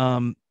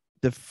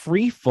 The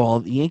free fall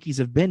the Yankees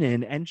have been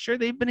in, and sure,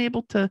 they've been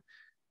able to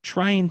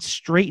try and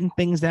straighten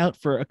things out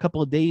for a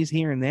couple of days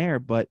here and there.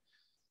 But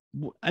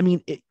I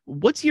mean,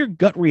 what's your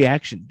gut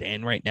reaction,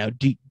 Dan, right now?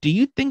 Do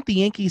you think the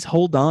Yankees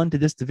hold on to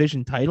this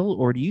division title,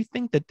 or do you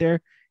think that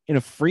they're in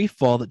a free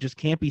fall that just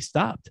can't be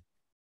stopped?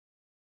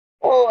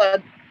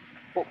 Well,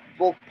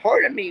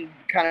 part of me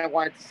kind of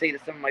wanted to say to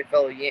some of my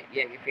fellow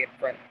Yankee fan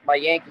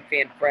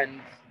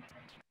friends,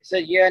 I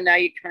said, yeah, now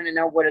you kind of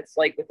know what it's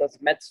like with us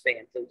Mets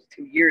fans those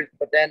 2 years.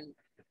 But then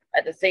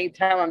at the same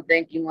time, I'm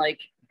thinking, like,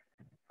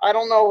 I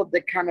don't know the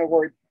kind of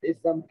word is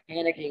them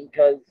panicking,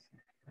 because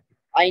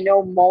I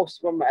know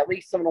most of them, at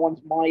least some of the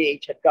ones my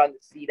age, have gotten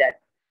to see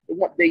that.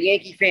 The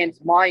Yankee fans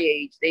my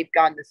age, they've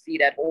gotten to see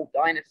that whole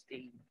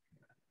dynasty.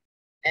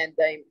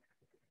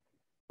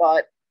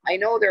 But I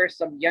know there are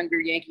some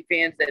younger Yankee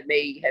fans that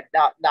may have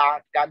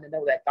not gotten to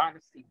know that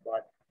dynasty.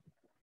 But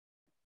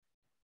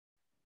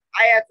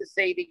I have to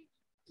say,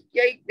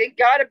 they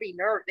got to be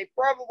nervous. They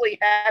probably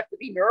have to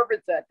be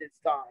nervous at this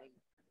time.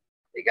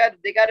 They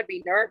got to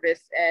be nervous,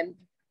 and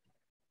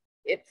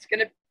it's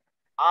gonna.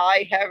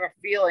 I have a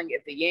feeling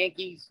if the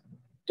Yankees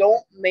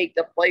don't make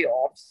the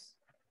playoffs,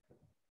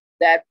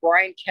 that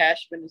Brian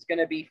Cashman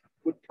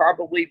would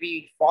probably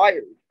be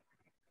fired.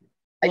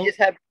 I just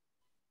have.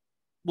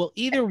 Well,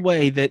 either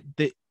way,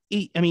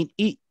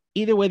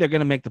 either way, they're going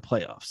to make the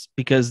playoffs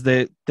because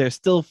they're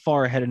still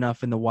far ahead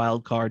enough in the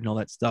wild card and all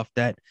that stuff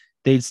that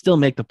they'd still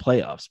make the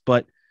playoffs.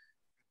 But,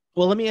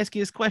 well, let me ask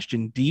you this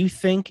question. Do you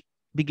think,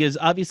 because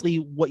obviously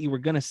what you were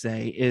going to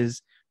say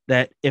is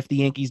that if the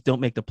Yankees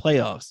don't make the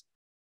playoffs,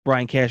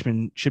 Brian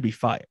Cashman should be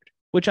fired,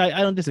 which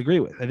I don't disagree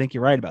with. I think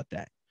you're right about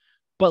that.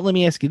 But let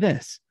me ask you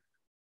this.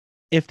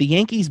 If the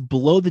Yankees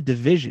blow the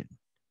division,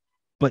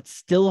 but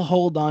still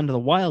hold on to the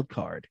wild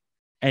card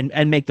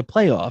and make the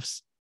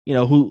playoffs,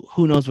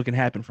 who knows what can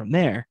happen from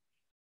there.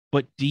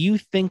 But do you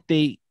think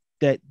that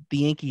the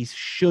Yankees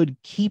should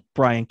keep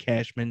Brian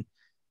Cashman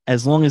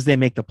as long as they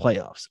make the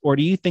playoffs? Or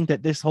do you think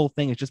that this whole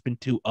thing has just been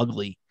too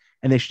ugly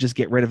and they should just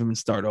get rid of him and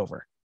start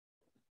over?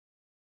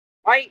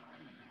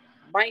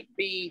 Might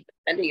be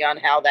depending on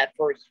how that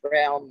first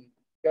round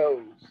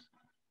goes.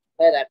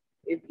 That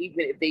even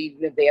if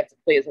they have to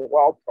play as a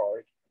wild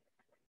card,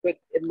 but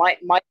it might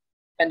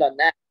depend on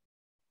that.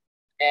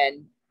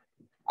 And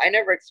I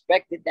never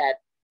expected that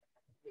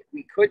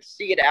we could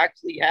see it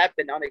actually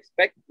happen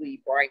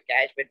unexpectedly. Brian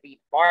Cashman be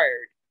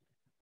fired,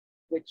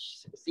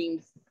 which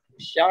seems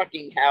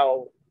shocking.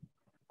 How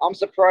I'm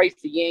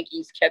surprised the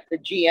Yankees kept the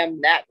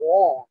GM that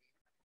long.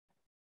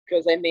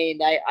 Because I mean,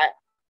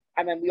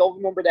 we all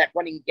remember that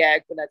running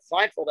gag from that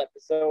Seinfeld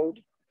episode.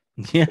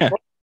 Yeah.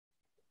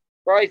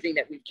 Surprising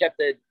that we've kept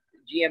the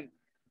GM.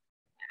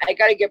 I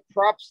got to give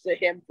props to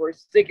him for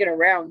sticking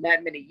around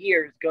that many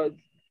years because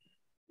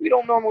we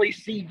don't normally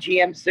see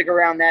GM stick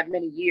around that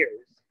many years.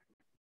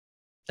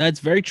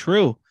 That's very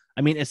true.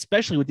 I mean,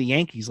 especially with the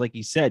Yankees, like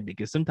you said,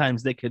 because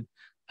sometimes they could,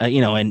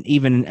 and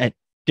even at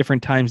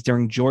different times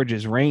during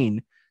George's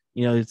reign,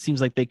 it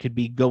seems like they could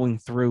be going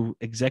through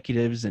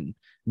executives and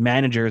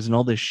managers and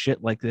all this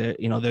shit like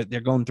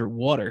they're going through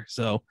water.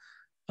 So,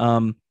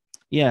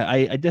 yeah,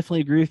 I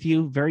definitely agree with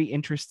you. Very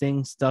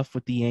interesting stuff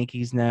with the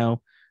Yankees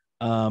now.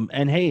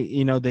 And hey,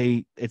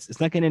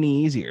 it's not getting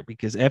any easier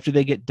because after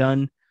they get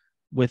done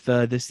with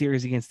this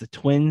series against the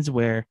Twins,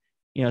 where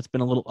it's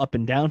been a little up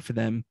and down for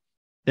them,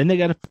 then they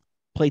got to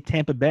play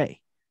Tampa Bay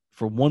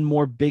for one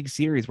more big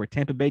series where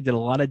Tampa Bay did a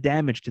lot of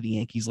damage to the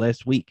Yankees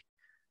last week.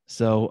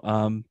 So,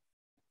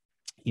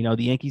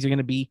 the Yankees are going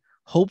to be,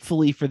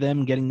 hopefully for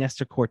them, getting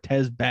Nestor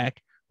Cortez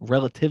back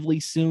relatively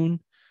soon.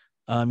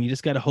 You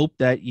just got to hope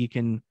that you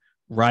can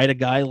ride a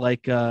guy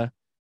like,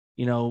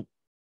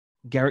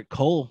 Garrett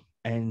Cole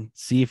and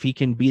see if he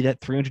can be that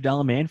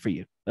 $300 man for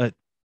you,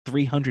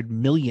 $300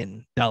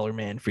 million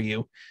man for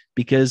you,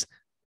 because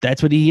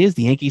that's what he is.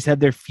 The Yankees have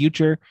their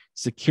future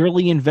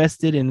securely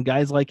invested in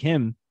guys like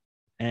him.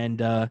 And,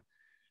 the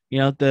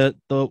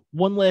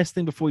one last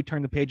thing before we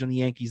turn the page on the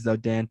Yankees, though,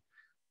 Dan,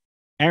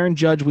 Aaron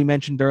Judge, we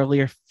mentioned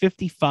earlier,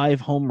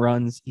 55 home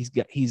runs.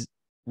 He's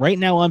right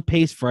now on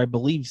pace for, I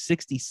believe,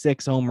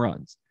 66 home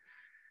runs.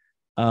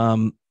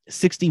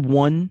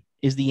 61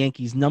 is the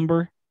Yankees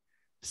number.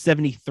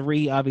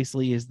 73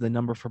 obviously is the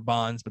number for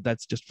Bonds, but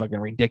that's just fucking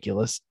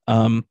ridiculous.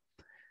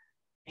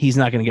 He's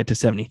not going to get to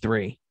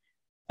 73.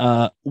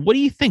 What do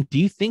you think? Do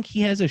you think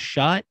he has a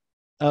shot?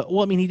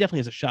 Well, I mean, he definitely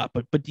has a shot,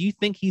 but do you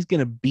think he's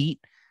going to beat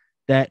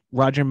that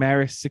Roger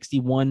Maris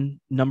 61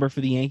 number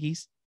for the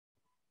Yankees?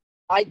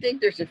 I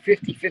think there's a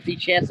 50-50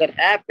 chance that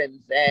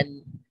happens,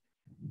 and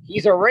I'm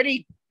sure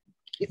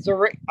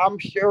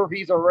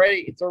it's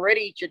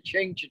already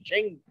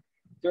cha-ching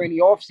during the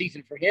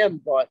offseason for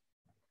him, but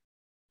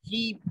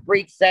he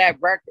breaks that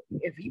record.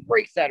 If he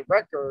breaks that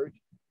record,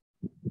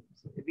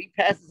 if he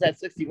passes that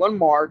 61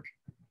 mark,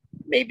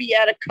 maybe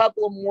add a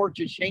couple of more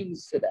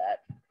cha-chings to that.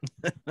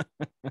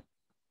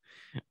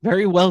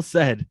 Very well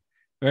said.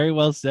 Very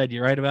well said.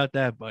 You're right about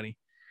that, buddy.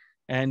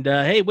 And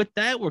hey, with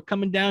that, we're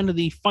coming down to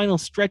the final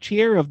stretch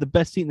here of the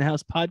Best Seat in the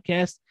House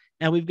podcast.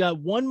 And we've got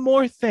one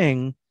more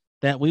thing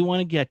that we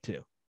want to get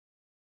to.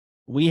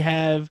 We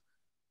have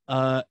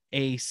a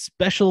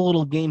special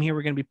little game here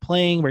we're going to be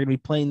playing. We're going to be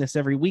playing this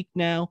every week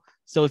now.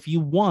 So if you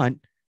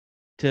want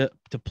to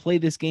play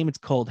this game, it's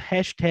called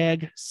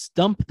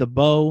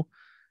 #StumpTheBeau.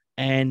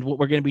 And what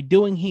we're going to be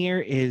doing here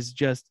is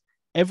just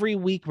every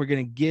week we're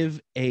going to give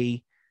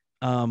a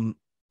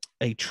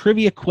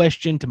trivia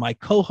question to my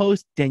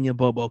co-host, Daniel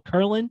Bobo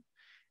Curlin.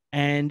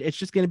 And it's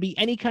just going to be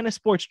any kind of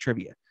sports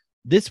trivia.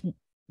 This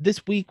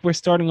week we're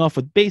starting off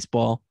with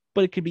baseball,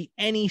 but it could be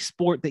any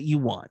sport that you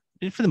want.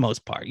 For the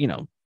most part,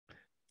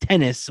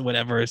 tennis,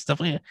 whatever stuff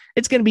like that.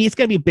 It's gonna be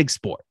a big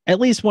sport, at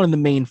least one of the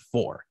main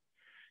four.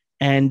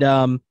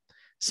 And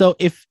so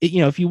if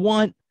you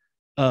want,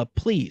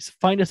 please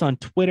find us on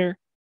Twitter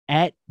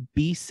at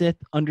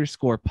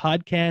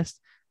 @BSith_podcast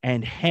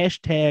and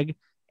hashtag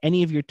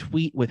any of your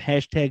tweet with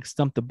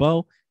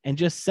 #StumpTheBeau and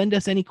just send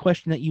us any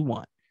question that you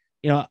want.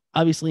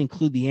 Obviously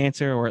include the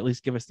answer, or at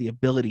least give us the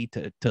ability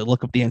to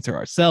look up the answer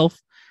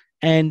ourselves.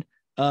 And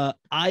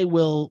I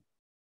will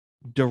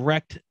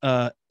direct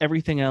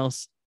everything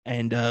else,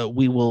 and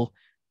we will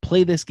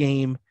play this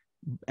game,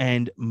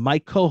 and my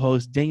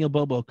co-host Daniel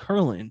Bobo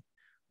Curlin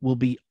will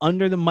be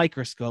under the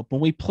microscope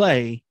when we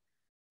play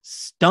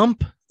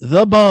Stump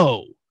the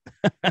Beau.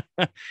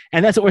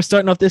 And that's what we're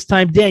starting off this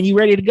time. Dan, you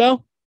ready to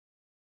go?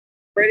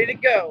 Ready to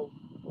go.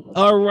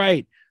 All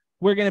right.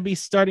 We're going to be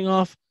starting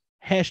off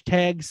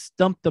hashtag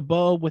Stump the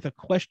Bo with a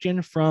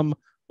question from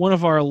one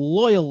of our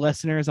loyal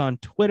listeners on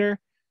Twitter.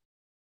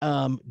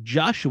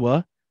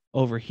 Joshua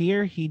over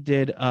here. He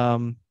did, let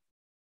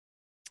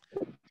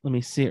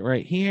me see it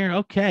right here.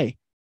 Okay.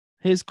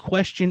 His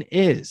question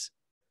is,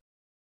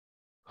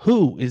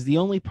 who is the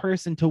only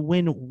person to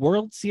win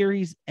World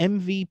Series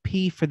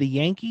MVP for the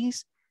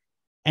Yankees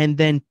and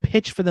then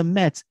pitch for the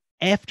Mets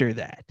after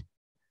that?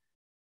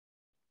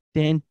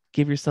 Dan,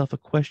 give yourself a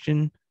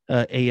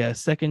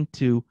second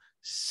to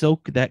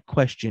soak that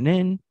question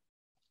in.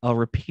 I'll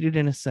repeat it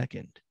in a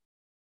second.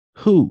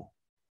 Who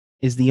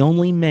is the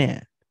only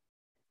man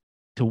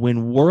to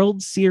win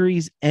World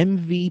Series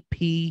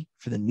MVP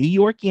for the New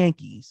York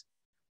Yankees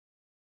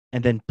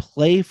and then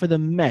play for the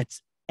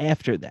Mets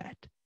after that?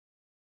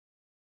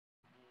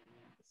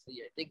 I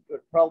think it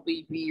would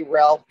probably be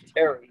Ralph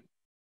Terry.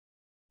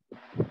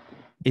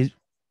 Is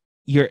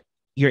your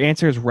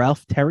answer is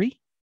Ralph Terry?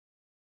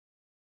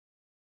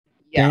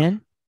 Yeah.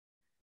 Dan?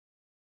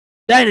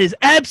 That is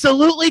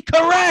absolutely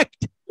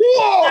correct.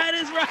 Whoa! That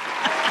is right.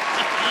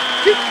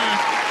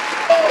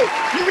 Oh,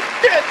 you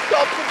can't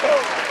stop the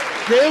ball.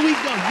 There we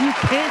go. You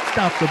can't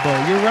stop the ball.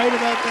 You're right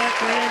about that,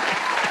 man.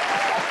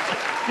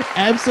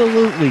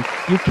 Absolutely.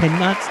 You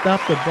cannot stop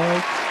the ball,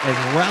 as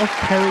Ralph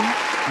Terry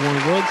won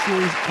World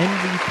Series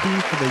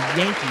MVP for the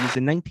Yankees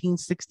in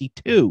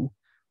 1962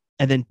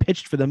 and then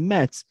pitched for the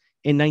Mets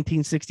in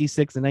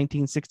 1966 and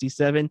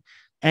 1967.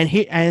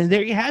 And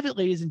there you have it,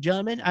 ladies and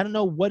gentlemen. I don't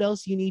know what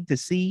else you need to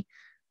see.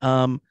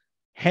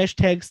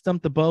 Hashtag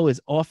Stump the Bo is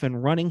off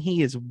and running.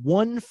 He is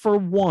 1 for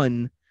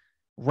 1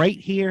 right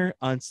here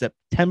on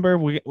September.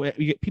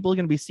 People are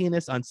going to be seeing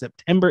this on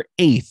September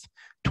 8th,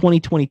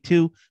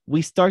 2022.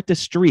 We start the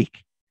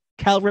streak.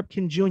 Cal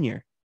Ripken Jr.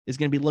 is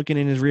going to be looking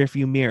in his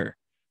rearview mirror.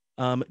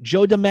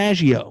 Joe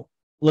DiMaggio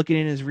looking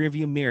in his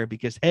rearview mirror,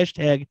 because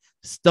hashtag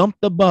Stump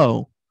the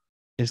Bo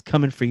is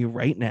coming for you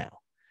right now.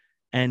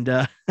 And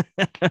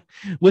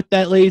with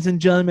that, ladies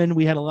and gentlemen,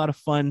 we had a lot of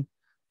fun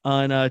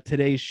on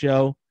today's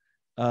show.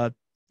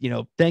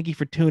 Thank you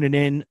for tuning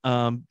in.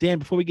 Dan,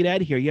 before we get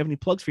out of here, you have any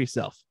plugs for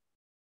yourself?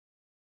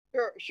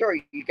 Sure.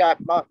 You got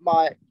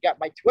my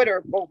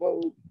Twitter,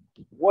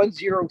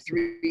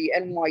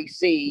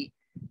 Bobo103NYC.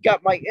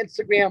 Got my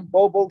Instagram,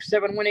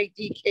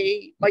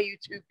 Bobo718DK. My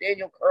YouTube,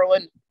 Daniel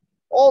Curlin.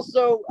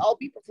 Also, I'll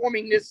be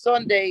performing this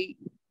Sunday,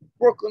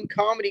 Brooklyn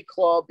Comedy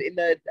Club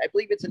I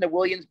believe it's in the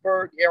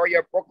Williamsburg area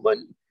of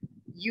Brooklyn.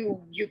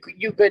 You could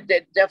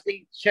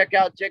definitely check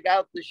out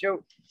the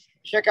show.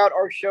 Check out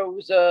our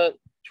show's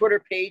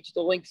Twitter page.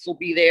 The links will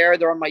be there.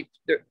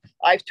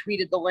 I've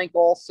tweeted the link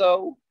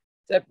also.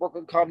 It's at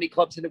Brooklyn Comedy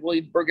Club's in the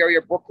Williamsburg area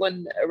of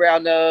Brooklyn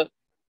around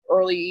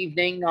early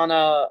evening on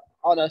a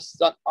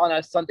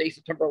Sunday,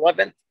 September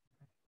 11th.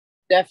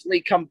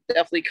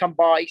 Definitely come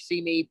by,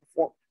 see me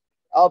before.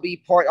 I'll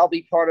be part of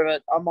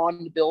it. I'm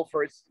on the bill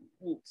for a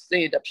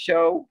stand-up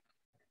show.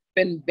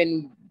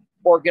 Been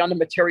working on the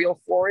material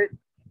for it.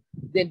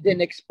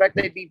 Didn't expect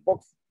I'd be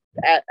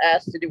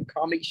asked to do a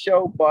comedy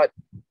show, but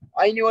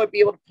I knew I'd be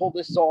able to pull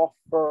this off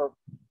for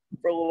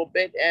a little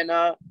bit, and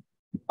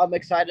I'm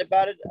excited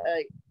about it.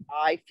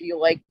 I feel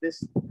like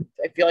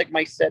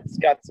my set's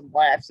got some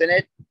laughs in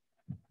it,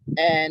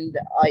 and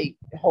I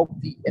hope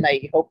the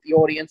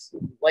audience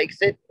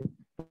likes it.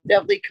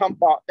 Definitely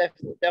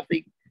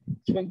definitely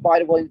swing by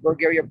the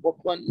Williamsburg area of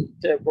Brooklyn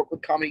to Brooklyn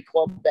Comedy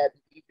Club that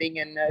evening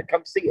and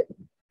come see it.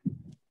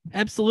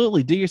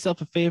 Absolutely. Do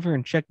yourself a favor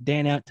and check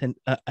Dan out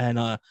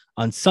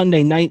on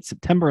Sunday night,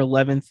 September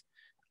 11th,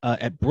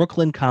 at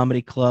Brooklyn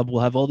Comedy Club.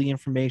 We'll have all the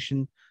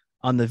information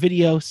on the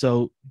video,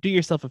 so do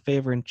yourself a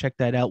favor and check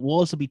that out. We'll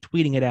also be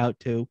tweeting it out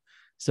too,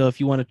 so if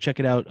you want to check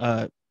it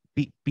out,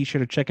 be sure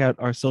to check out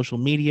our social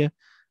media.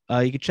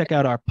 You can check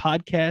out our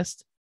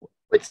podcast.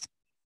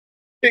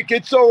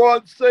 Tickets are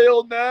on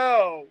sale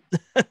now.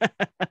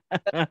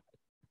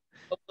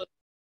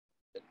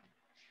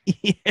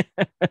 Yeah,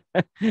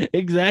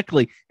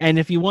 exactly. And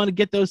if you want to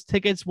get those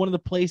tickets, one of the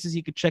places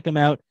you could check them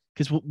out,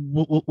 because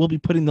we'll be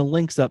putting the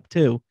links up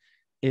too,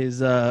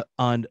 is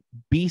on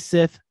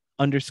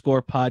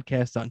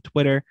BSith_podcast on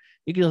Twitter.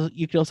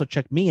 You can also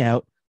check me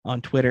out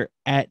on Twitter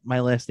at my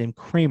last name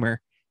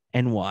Kramer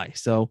NY.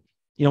 So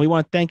we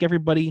want to thank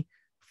everybody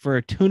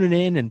for tuning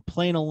in and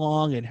playing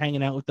along and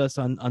hanging out with us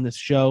on this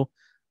show.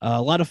 A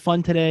lot of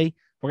fun today.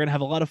 We're going to have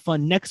a lot of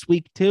fun next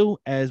week too,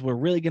 as we're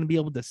really going to be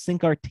able to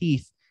sink our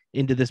teeth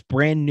into this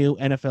brand new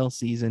NFL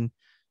season.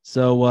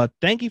 So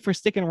thank you for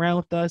sticking around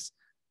with us.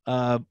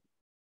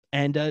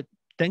 And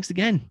thanks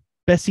again.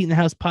 Best Seat in the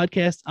House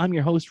podcast. I'm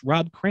your host,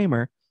 Rob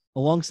Kramer,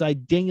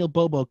 alongside Daniel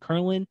Bobo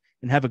Curlin,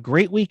 and have a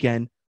great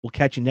weekend. We'll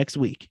catch you next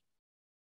week.